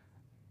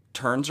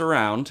turns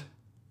around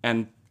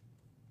and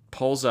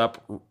pulls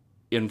up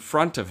in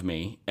front of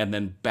me, and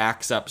then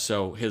backs up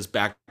so his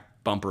back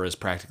bumper is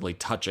practically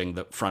touching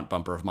the front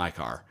bumper of my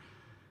car.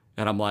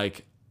 And I'm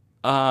like,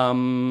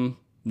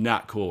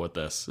 not cool with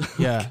this.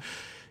 Yeah.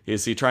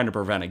 Is he trying to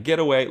prevent a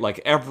getaway? Like,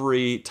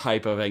 every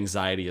type of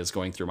anxiety is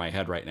going through my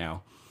head right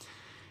now.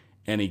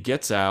 And he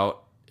gets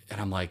out,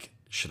 and I'm like,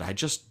 should I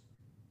just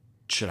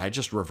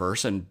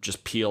reverse and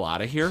just peel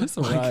out of here? Just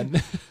run.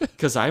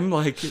 Because I'm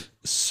like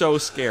so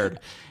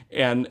scared.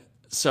 And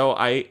so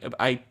I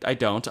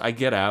don't. I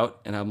get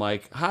out, and I'm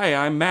like, hi,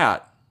 I'm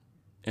Matt.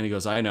 And he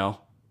goes, I know.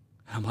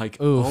 And I'm like,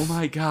 Oof. Oh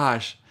my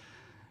gosh.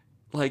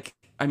 Like,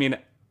 I mean,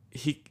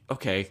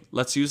 okay,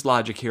 let's use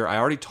logic here. I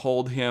already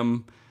told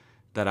him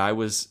that I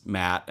was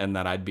Matt and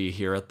that I'd be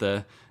here at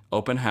the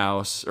open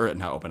house, or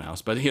not open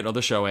house, but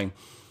the showing,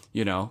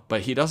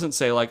 but he doesn't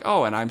say like,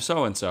 oh, and I'm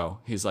so-and-so.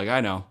 He's like, I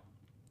know.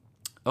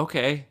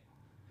 Okay.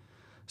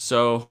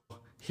 So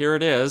here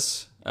it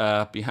is,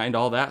 behind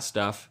all that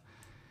stuff.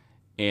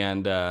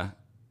 And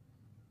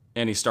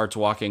he starts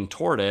walking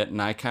toward it, and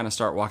I kind of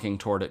start walking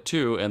toward it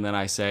too. And then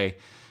I say,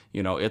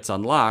 it's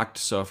unlocked,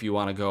 so if you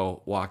want to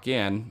go walk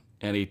in.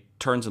 And he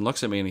turns and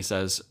looks at me, and he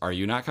says, are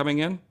you not coming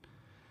in?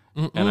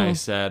 Mm-mm. And I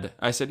said,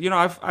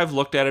 I've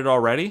looked at it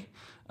already.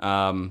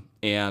 But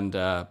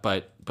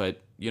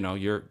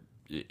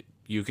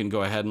you can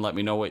go ahead and let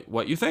me know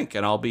what you think,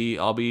 and I'll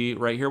be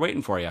right here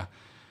waiting for you.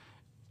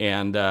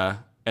 And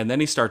then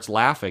he starts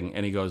laughing,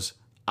 and he goes,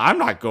 I'm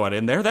not going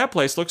in there. That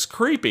place looks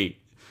creepy.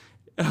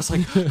 And I was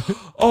like,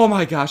 oh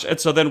my gosh. And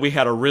so then we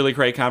had a really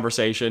great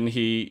conversation.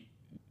 He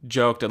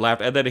joked and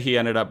laughed, and then he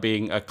ended up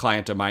being a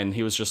client of mine.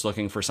 He was just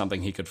looking for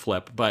something he could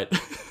flip. But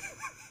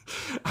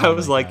I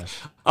was like, gosh.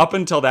 Up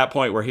until that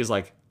point where he's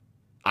like,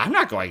 I'm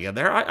not going in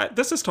there.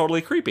 This is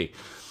totally creepy.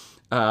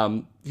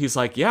 He's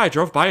like, yeah, I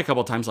drove by a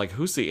couple of times. Like,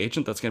 who's the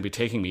agent that's going to be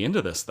taking me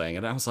into this thing?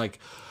 And I was like,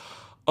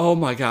 oh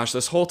my gosh,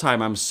 this whole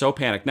time I'm so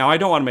panicked. Now, I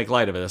don't want to make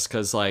light of this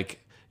because,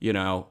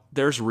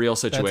 there's real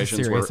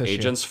situations where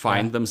agents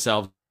find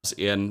themselves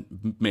in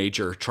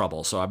major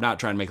trouble. So I'm not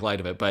trying to make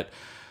light of it, but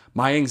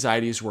my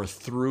anxieties were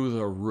through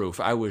the roof.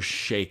 I was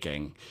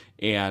shaking,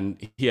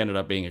 and he ended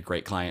up being a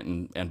great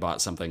client and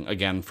bought something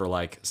again for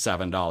like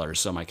 $7.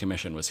 So my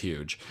commission was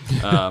huge,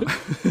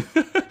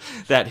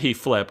 that he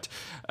flipped,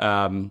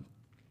 and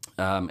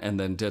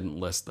then didn't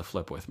list the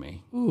flip with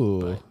me.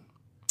 Ooh.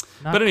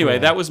 But anyway,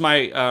 that was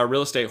my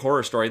real estate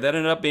horror story. That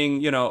ended up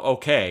being,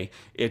 okay.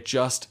 It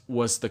just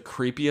was the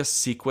creepiest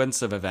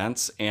sequence of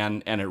events,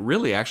 and it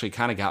really actually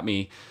kind of got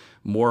me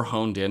more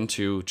honed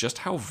into just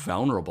how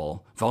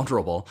vulnerable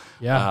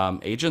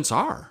agents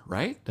are,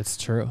 right? That's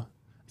true.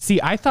 See,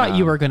 I thought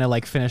you were going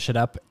to finish it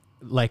up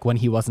when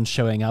he wasn't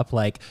showing up,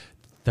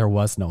 there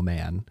was no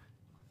man.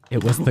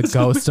 It was the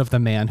ghost of the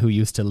man who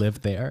used to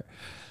live there.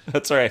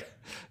 That's right.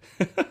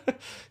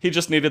 He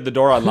just needed the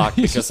door unlocked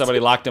because somebody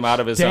locked him out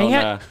of his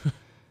own.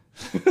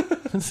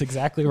 That's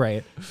exactly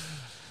right.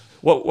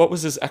 What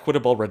was his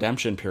equitable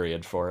redemption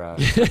period for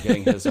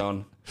getting his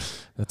own?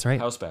 That's right.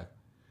 House back.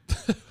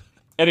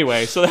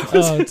 Anyway, so that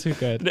was too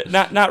good.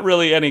 Not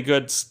really any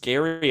good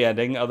scary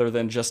ending, other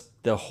than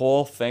just the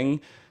whole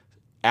thing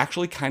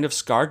actually kind of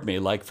scarred me.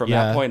 From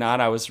that point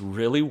on, I was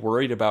really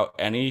worried about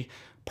any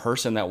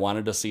person that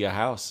wanted to see a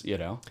house.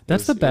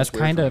 That's the best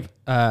kind of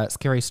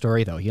scary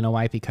story, though. You know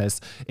why?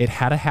 Because it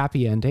had a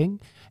happy ending,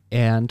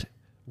 and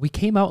we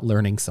came out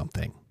learning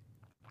something.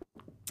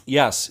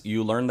 Yes,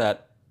 you learned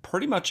that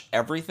pretty much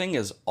everything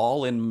is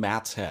all in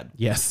Matt's head.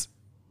 Yes.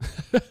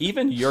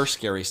 Even your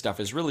scary stuff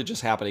is really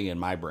just happening in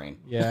my brain.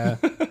 Yeah,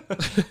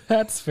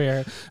 that's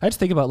fair. I just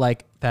think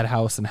about that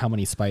house and how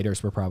many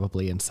spiders were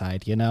probably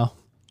inside,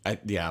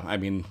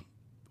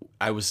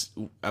 I was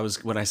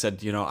when I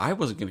said, I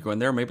wasn't going to go in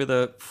there, maybe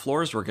the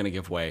floors were going to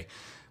give way.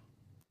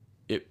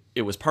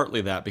 It was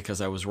partly that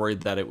because I was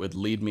worried that it would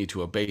lead me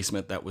to a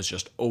basement that was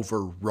just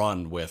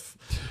overrun with,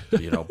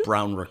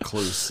 brown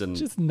recluse and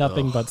just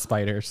nothing but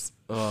spiders.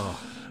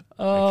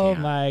 Oh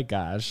my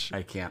gosh.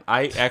 I can't.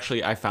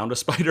 I found a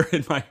spider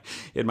in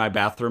my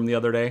bathroom the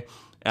other day,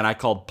 and I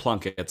called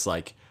Plunkett's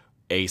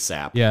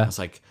ASAP. Yeah. I was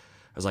like,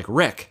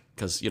 Rick,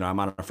 because I'm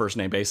on a first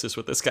name basis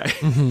with this guy.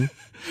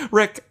 Mm-hmm.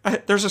 Rick,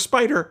 there's a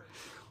spider.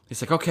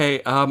 He's like,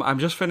 okay, I'm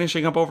just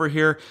finishing up over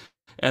here,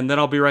 and then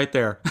I'll be right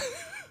there.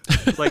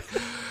 It's like,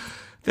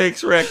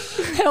 thanks, Rick.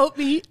 Help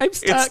me. I'm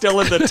stuck. It's still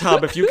in the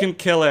tub. If you can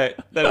kill it,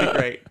 that'd be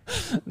great.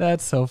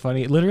 That's so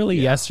funny. Literally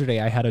yesterday,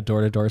 I had a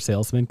door-to-door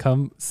salesman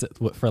come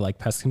for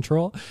pest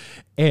control.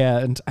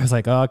 And I was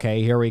like, oh,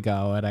 okay, here we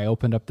go. And I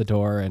opened up the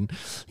door, and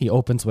he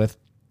opens with,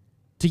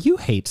 do you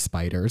hate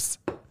spiders?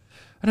 And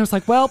I was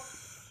like, well,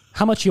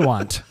 how much you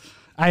want?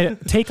 I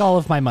take all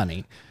of my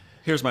money.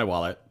 Here's my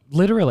wallet.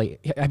 Literally.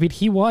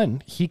 He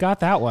won. He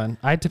got that one.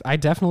 I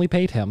definitely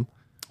paid him.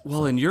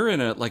 Well, and you're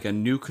in a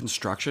new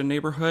construction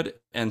neighborhood,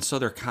 and so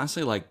they're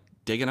constantly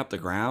digging up the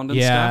ground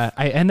and stuff.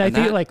 I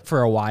think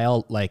for a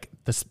while,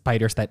 the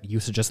spiders that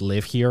used to just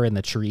live here in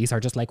the trees are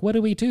just what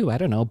do we do? I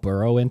don't know,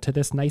 burrow into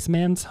this nice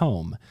man's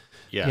home.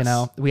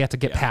 Yes. We have to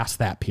get past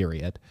that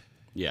period.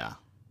 Yeah.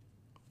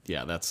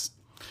 Yeah,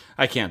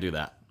 I can't do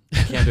that.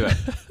 I can't do it.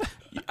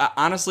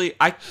 Honestly,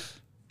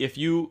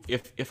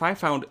 if I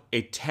found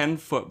a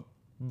 10-foot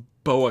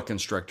boa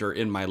constrictor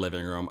in my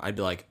living room, I'd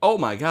be like, oh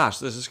my gosh,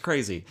 this is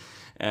crazy.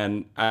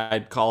 And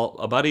I'd call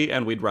a buddy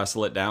and we'd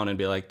wrestle it down and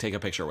be like, take a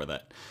picture with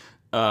it.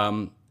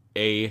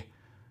 A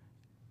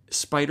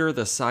spider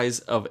the size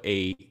of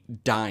a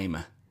dime,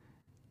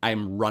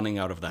 I'm running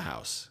out of the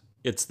house.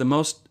 It's the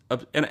most,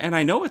 and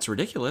I know it's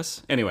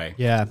ridiculous. Anyway.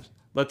 Yeah.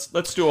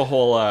 Let's do a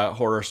whole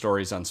horror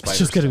stories on spiders. It's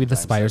just going to be the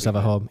spiders of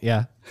a home.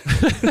 Yeah.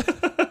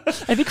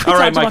 I think we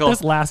talked about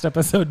this last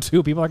episode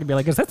too. People are going to be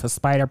like, is this a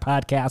spider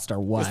podcast or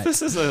what?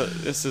 This is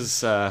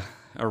Arachna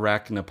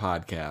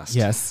podcast.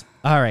 Yes.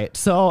 All right.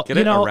 So, Get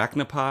it?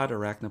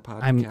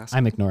 Arachnopod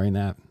I'm ignoring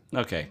that.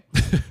 Okay.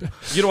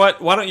 You know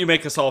what? Why don't you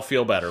make us all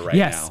feel better now?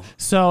 Yes.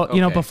 So,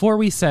 before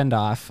we send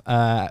off,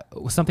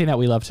 something that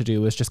we love to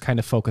do is just kind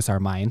of focus our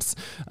minds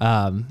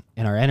and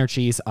our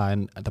energies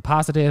on the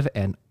positive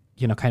and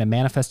kind of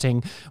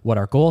manifesting what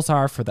our goals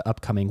are for the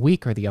upcoming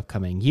week or the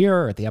upcoming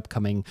year or the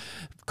upcoming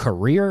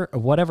career or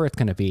whatever it's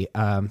going to be.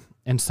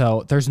 And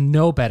so there's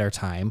no better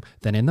time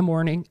than in the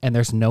morning, and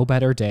there's no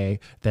better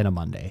day than a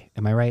Monday.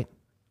 Am I right?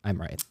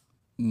 I'm right.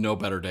 no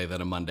better day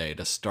than a Monday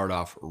to start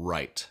off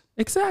right.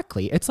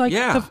 Exactly. It's like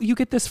Yeah. you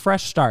get this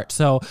fresh start.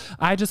 So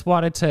I just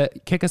wanted to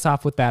kick us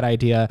off with that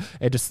idea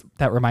and just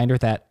that reminder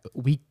that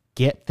we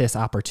get this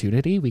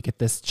opportunity, we get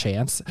this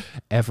chance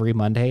every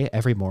Monday,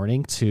 every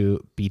morning to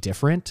be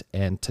different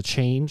and to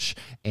change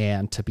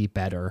and to be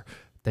better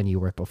than you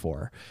were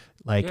before.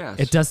 Like Yes.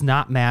 it does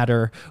not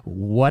matter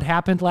what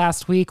happened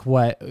last week,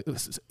 what,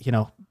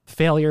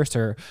 failures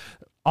or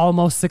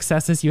almost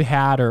successes you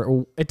had,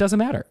 or it doesn't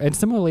matter. And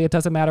similarly, it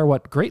doesn't matter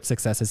what great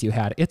successes you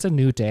had. It's a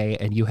new day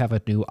and you have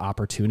a new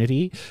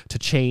opportunity to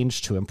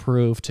change, to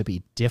improve, to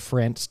be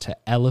different, to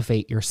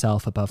elevate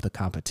yourself above the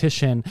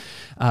competition.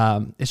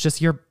 It's just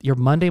your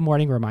Monday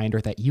morning reminder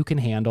that you can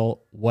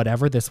handle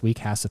whatever this week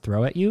has to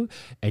throw at you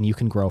and you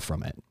can grow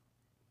from it.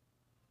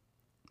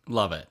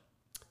 Love it.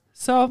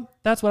 So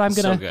that's what I'm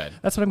So gonna. good.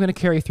 That's what I'm gonna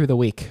carry through the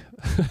week.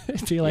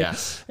 Do you like?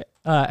 Yes.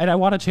 And I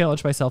want to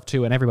challenge myself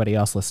too, and everybody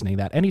else listening,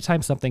 that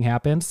anytime something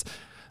happens,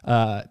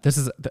 I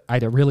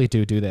really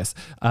do this,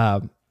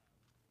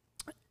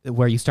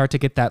 where you start to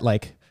get that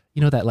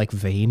that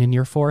vein in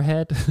your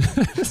forehead,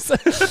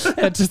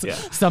 and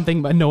just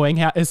something annoying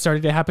is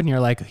starting to happen.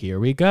 You're like, here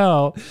we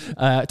go.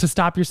 To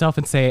stop yourself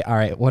and say, all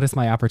right, what is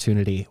my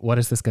opportunity? What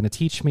is this going to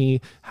teach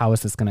me? How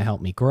is this going to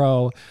help me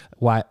grow?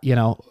 Why,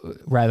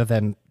 rather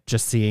than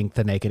just seeing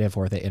the negative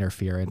or the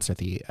interference or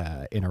the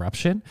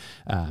interruption,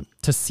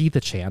 to see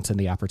the chance and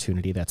the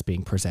opportunity that's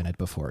being presented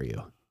before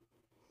you.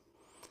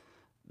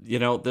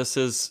 This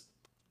is,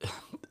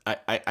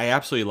 I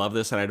absolutely love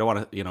this, and I don't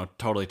want to,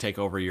 totally take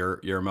over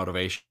your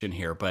motivation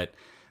here, but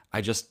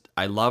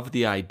I love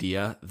the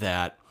idea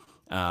that,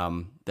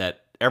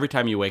 that every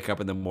time you wake up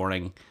in the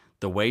morning,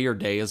 the way your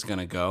day is going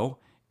to go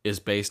is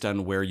based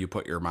on where you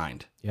put your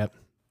mind. Yep,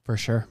 for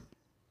sure.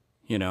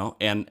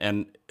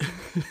 And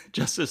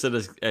just as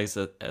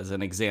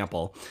an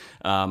example,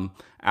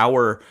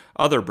 our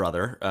other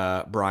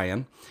brother,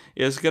 Brian,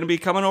 is going to be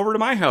coming over to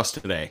my house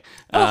today,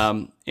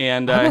 and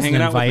hanging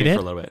out with me for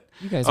a little bit.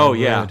 You guys are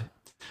yeah. rude.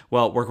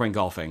 Well, we're going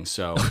golfing,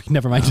 so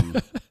Never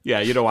mind. yeah,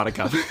 you don't want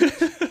to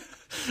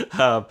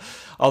come.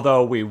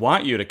 Although we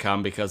want you to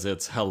come because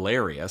it's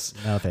hilarious.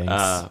 No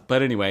thanks.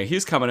 But anyway,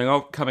 he's coming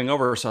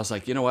over, so I was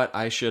like, you know what,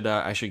 I should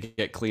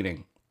get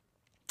cleaning,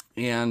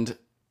 and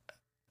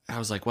I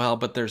was like, well,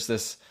 but there's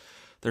this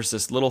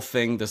little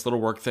thing, this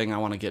little work thing I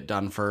want to get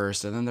done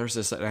first. And then there's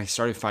this, and I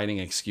started finding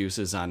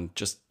excuses on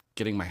just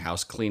getting my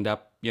house cleaned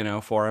up,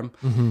 for him.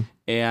 Mm-hmm.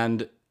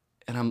 And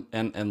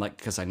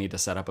like, cause I need to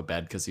set up a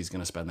bed cause he's going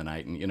to spend the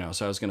night, and,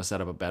 so I was going to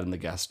set up a bed in the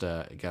guest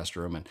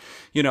room, and,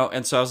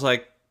 and so I was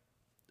like,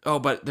 oh,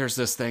 but there's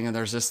this thing and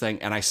there's this thing.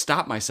 And I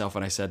stopped myself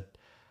and I said,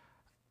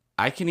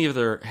 I can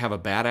either have a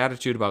bad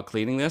attitude about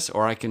cleaning this,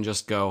 or I can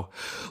just go,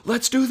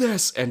 let's do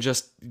this, and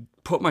just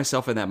put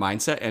myself in that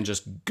mindset and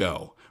just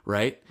go,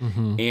 right?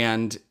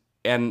 Mm-hmm.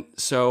 And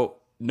so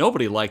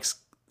nobody likes,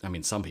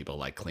 some people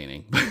like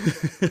cleaning,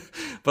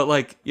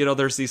 but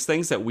there's these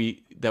things that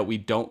we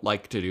don't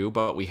like to do,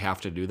 but we have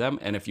to do them.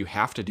 And if you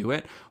have to do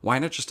it, why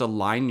not just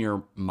align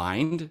your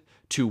mind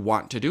to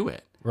want to do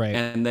it? Right.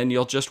 And then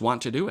you'll just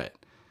want to do it.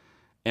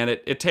 And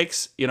it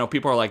takes,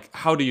 people are like,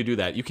 how do you do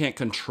that? You can't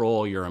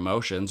control your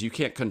emotions. You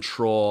can't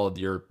control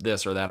your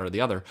this or that or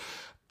the other.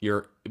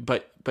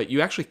 But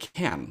you actually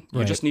can.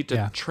 You just need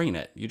to train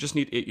it. You just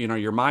need it,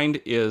 your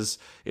mind is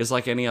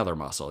like any other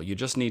muscle. You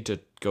just need to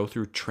go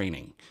through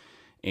training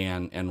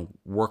and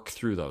work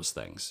through those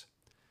things.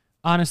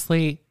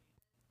 Honestly,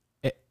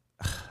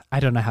 I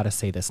don't know how to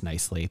say this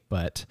nicely,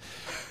 but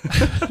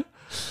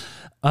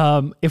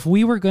if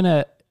we were going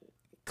to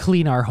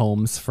clean our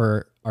homes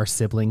for our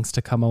siblings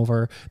to come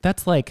over,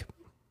 that's like,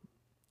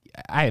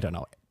 I don't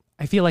know.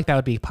 I feel like that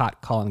would be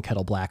pot calling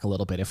kettle black a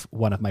little bit if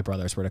one of my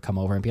brothers were to come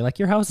over and be like,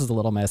 your house is a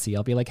little messy.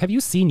 I'll be like, have you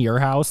seen your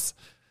house?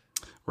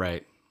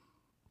 Right.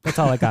 That's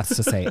all I got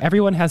to say.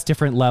 Everyone has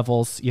different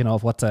levels,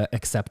 of what's an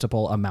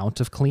acceptable amount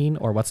of clean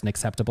or what's an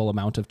acceptable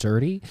amount of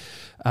dirty.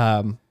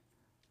 And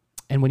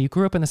when you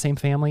grew up in the same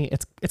family,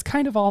 it's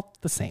kind of all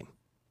the same.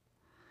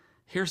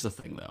 Here's the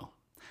thing, though.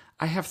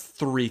 I have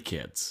 3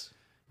 kids.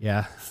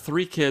 Yeah.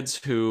 3 kids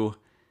who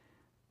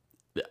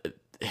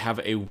have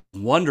a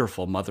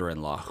wonderful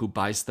mother-in-law who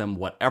buys them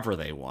whatever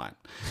they want.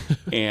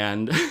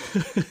 and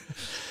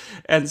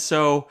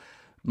so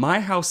my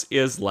house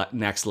is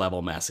next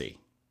level messy.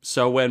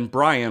 So when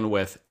Brian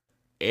with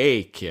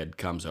a kid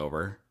comes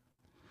over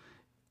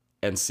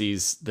and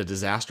sees the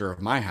disaster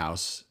of my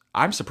house,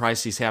 I'm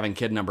surprised he's having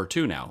kid number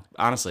 2 now.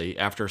 Honestly,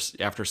 after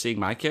seeing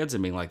my kids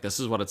and being like, this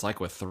is what it's like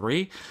with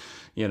 3,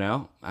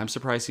 I'm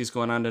surprised he's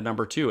going on to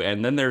number 2.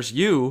 And then there's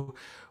you,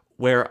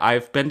 where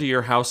I've been to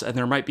your house and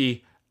there might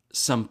be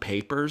some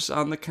papers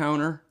on the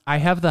counter. I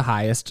have the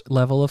highest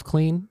level of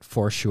clean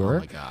for sure. Oh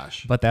my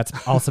gosh. But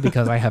that's also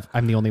because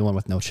I'm the only one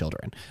with no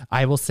children.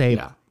 I will say,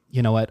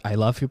 you know what? I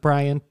love you,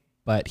 Brian,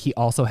 but he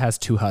also has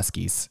 2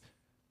 huskies.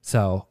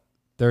 So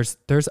there's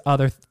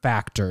other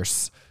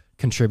factors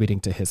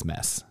contributing to his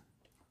mess.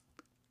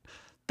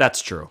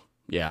 That's true.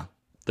 Yeah.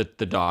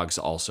 The dogs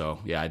also.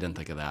 Yeah, I didn't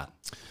think of that.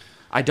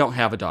 I don't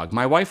have a dog.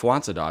 My wife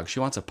wants a dog.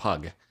 She wants a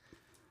pug.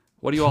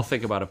 What do you all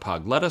think about a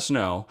pug? Let us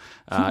know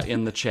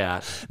in the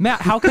chat.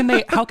 Matt, how can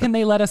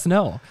they let us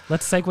know?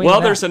 Let's segue. Well,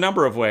 to that. there's a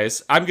number of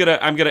ways. I'm gonna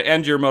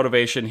end your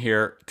motivation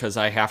here because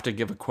I have to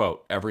give a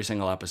quote every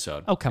single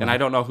episode. Oh, come on. And I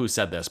don't know who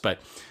said this, but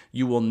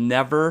you will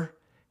never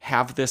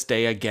have this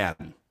day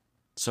again.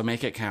 So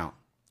make it count.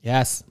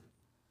 Yes.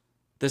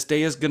 This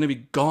day is going to be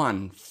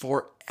gone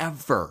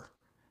forever.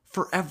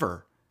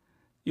 Forever.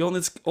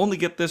 You only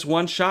get this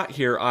one shot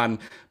here on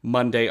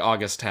Monday,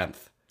 August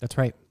 10th. That's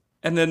right.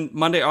 And then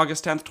Monday,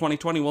 August 10th,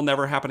 2020 will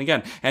never happen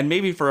again. And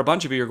maybe for a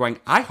bunch of you, you're going,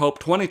 I hope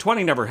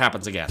 2020 never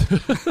happens again.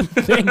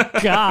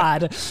 Thank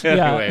God.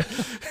 Anyway.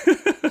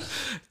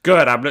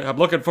 Good. I'm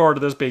looking forward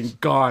to this being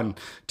gone.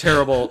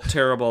 Terrible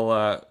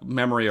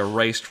memory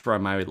erased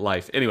from my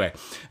life. Anyway,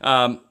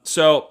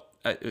 so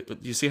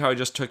you see how I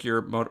just took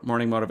your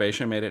morning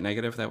motivation and made it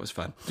negative? That was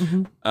fun.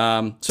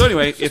 Mm-hmm. So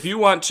anyway, if you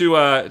want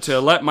to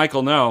let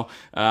Michael know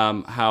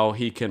how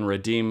he can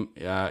redeem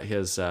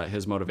his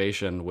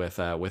motivation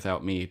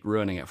without me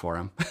ruining it for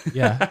him,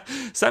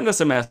 send us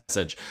a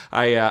message.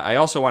 I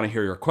also want to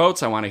hear your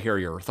quotes. I want to hear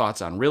your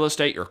thoughts on real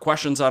estate, your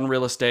questions on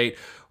real estate.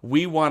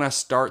 We want to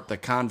start the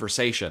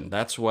conversation.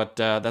 That's what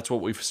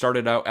we've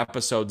started out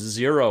episode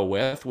 0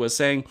 with, was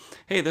saying,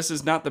 hey, this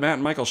is not the Matt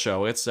and Michael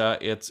show. It's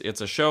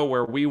a show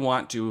where we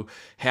want to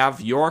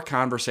have your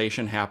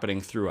conversation happening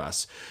through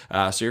us.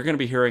 So you're going to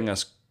be hearing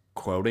us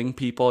quoting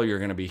people. You're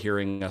going to be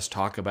hearing us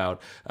talk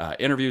about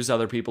interviews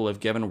other people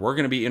have given. We're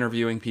going to be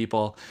interviewing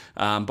people.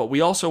 But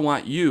we also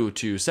want you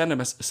to send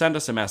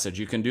us a message.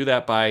 You can do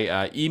that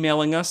by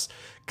emailing us,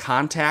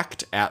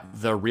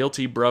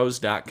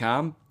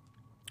 contact@therealtybros.com.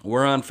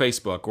 We're on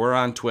Facebook. We're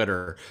on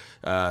Twitter.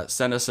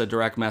 Send us a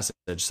direct message.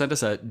 Send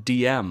us a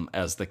DM,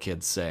 as the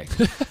kids say.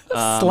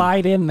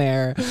 Slide in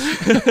there.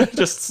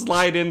 Just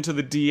slide into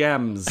the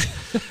DMs.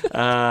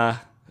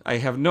 I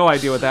have no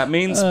idea what that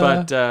means,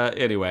 but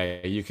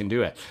anyway, you can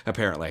do it,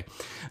 apparently.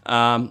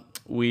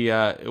 We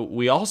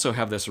also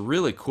have this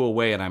really cool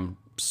way, and I'm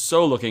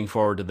so looking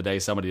forward to the day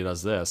somebody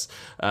does this.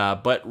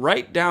 But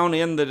right down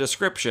in the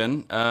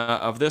description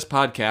of this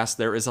podcast,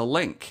 there is a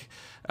link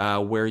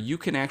where you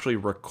can actually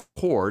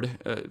record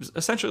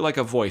essentially like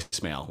a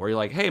voicemail where you're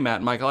like, hey, Matt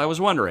and Michael, I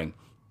was wondering,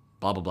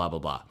 blah, blah, blah, blah,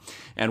 blah.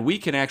 And we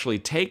can actually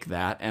take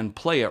that and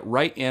play it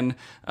right in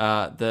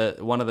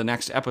one of the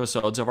next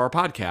episodes of our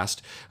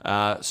podcast.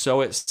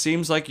 So it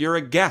seems like you're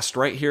a guest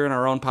right here in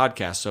our own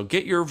podcast. So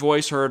get your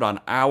voice heard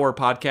on our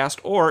podcast,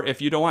 or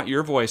if you don't want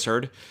your voice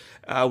heard,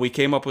 we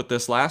came up with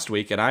this last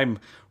week, and I'm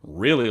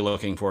really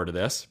looking forward to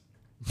this.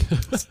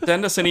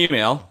 Send us an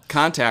email,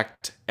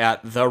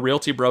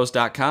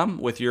 contact@therealtybros.com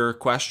with your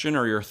question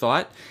or your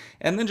thought,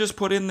 and then just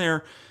put in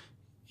there,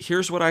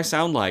 here's what I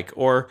sound like.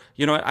 Or,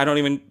 you know, I don't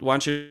even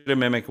want you to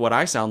mimic what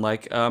I sound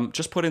like.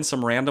 Just put in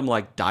some random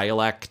like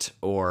dialect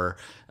or,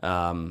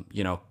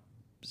 you know,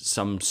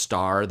 some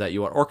star that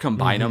you want, or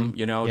combine them,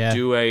 you know,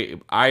 do a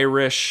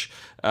Irish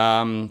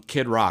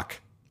Kid Rock.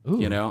 Ooh.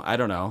 You know, I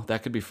don't know.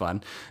 That could be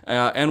fun.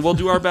 And we'll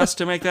do our best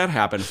to make that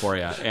happen for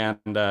you. And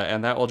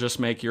that will just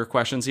make your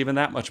questions even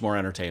that much more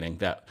entertaining,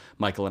 that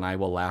Michael and I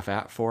will laugh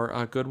at for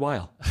a good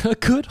while. A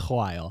good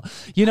while.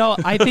 You know,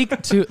 I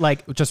think to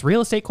like just real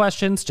estate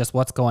questions, just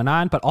what's going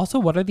on, but also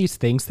what are these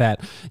things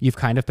that you've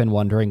kind of been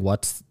wondering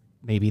what's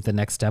maybe the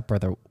next step or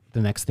the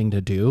next thing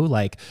to do?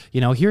 Like, you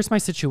know, here's my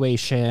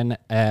situation,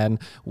 and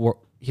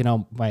you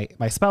know, my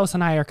spouse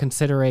and I are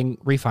considering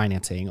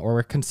refinancing, or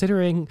we're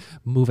considering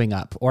moving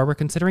up, or we're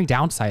considering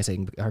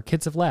downsizing. Our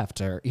kids have left,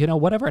 or, you know,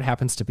 whatever it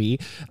happens to be.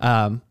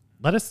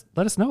 Let us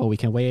know. We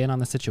can weigh in on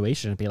the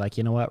situation and be like,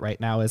 you know what,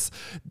 right now is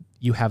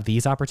you have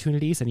these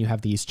opportunities and you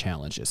have these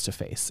challenges to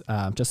face.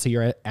 Just so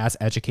you're as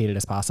educated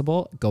as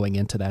possible going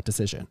into that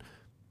decision.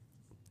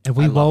 And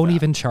we won't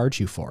even charge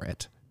you for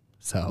it.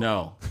 So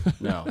no.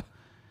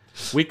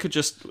 We could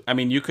just, I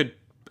mean, you could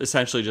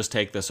essentially just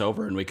take this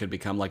over and we could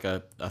become like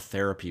a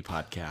therapy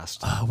podcast.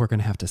 Oh, we're going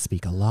to have to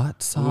speak a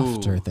lot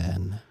softer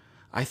then.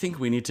 I think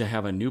we need to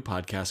have a new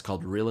podcast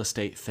called Real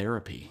Estate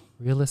Therapy.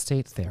 Real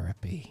Estate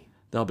Therapy.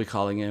 They'll be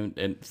calling in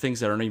and things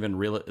that aren't even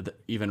real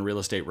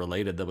estate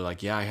related. They'll be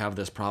like, yeah, I have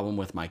this problem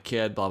with my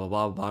kid, blah, blah,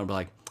 blah, blah. I'll be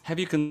like, have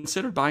you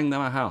considered buying them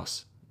a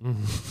house?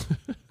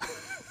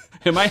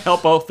 It might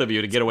help both of you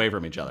to get away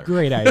from each other.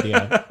 Great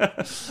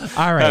idea.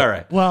 All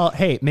right. Well,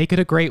 hey, make it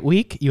a great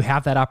week. You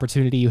have that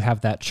opportunity. You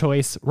have that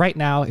choice right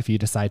now if you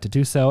decide to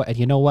do so. And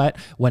you know what?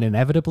 When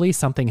inevitably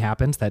something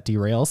happens that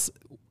derails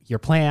your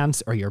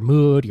plans or your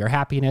mood, your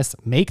happiness,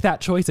 make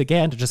that choice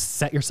again to just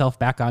set yourself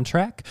back on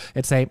track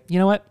and say, you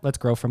know what? Let's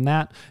grow from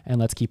that and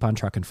let's keep on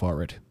trucking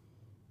forward.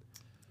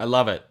 I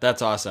love it.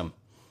 That's awesome.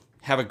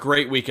 Have a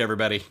great week,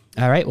 everybody.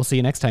 All right. We'll see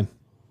you next time.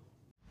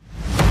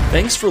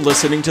 Thanks for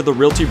listening to the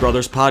Realty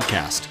Brothers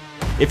podcast.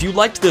 If you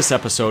liked this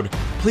episode,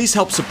 please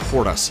help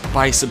support us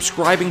by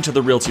subscribing to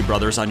the Realty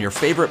Brothers on your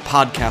favorite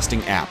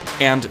podcasting app.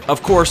 And,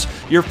 of course,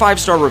 your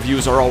 5-star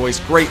reviews are always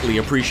greatly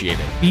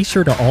appreciated. Be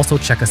sure to also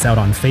check us out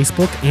on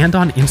Facebook and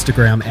on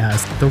Instagram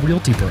as The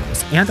Realty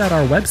Bros, and at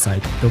our website,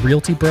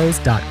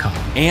 therealtybros.com.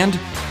 And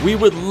we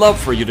would love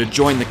for you to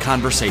join the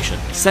conversation.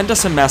 Send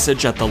us a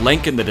message at the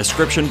link in the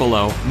description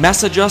below,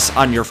 message us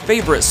on your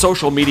favorite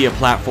social media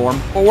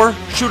platform, or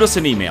shoot us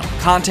an email,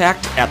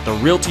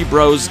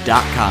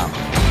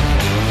 contact@therealtybros.com.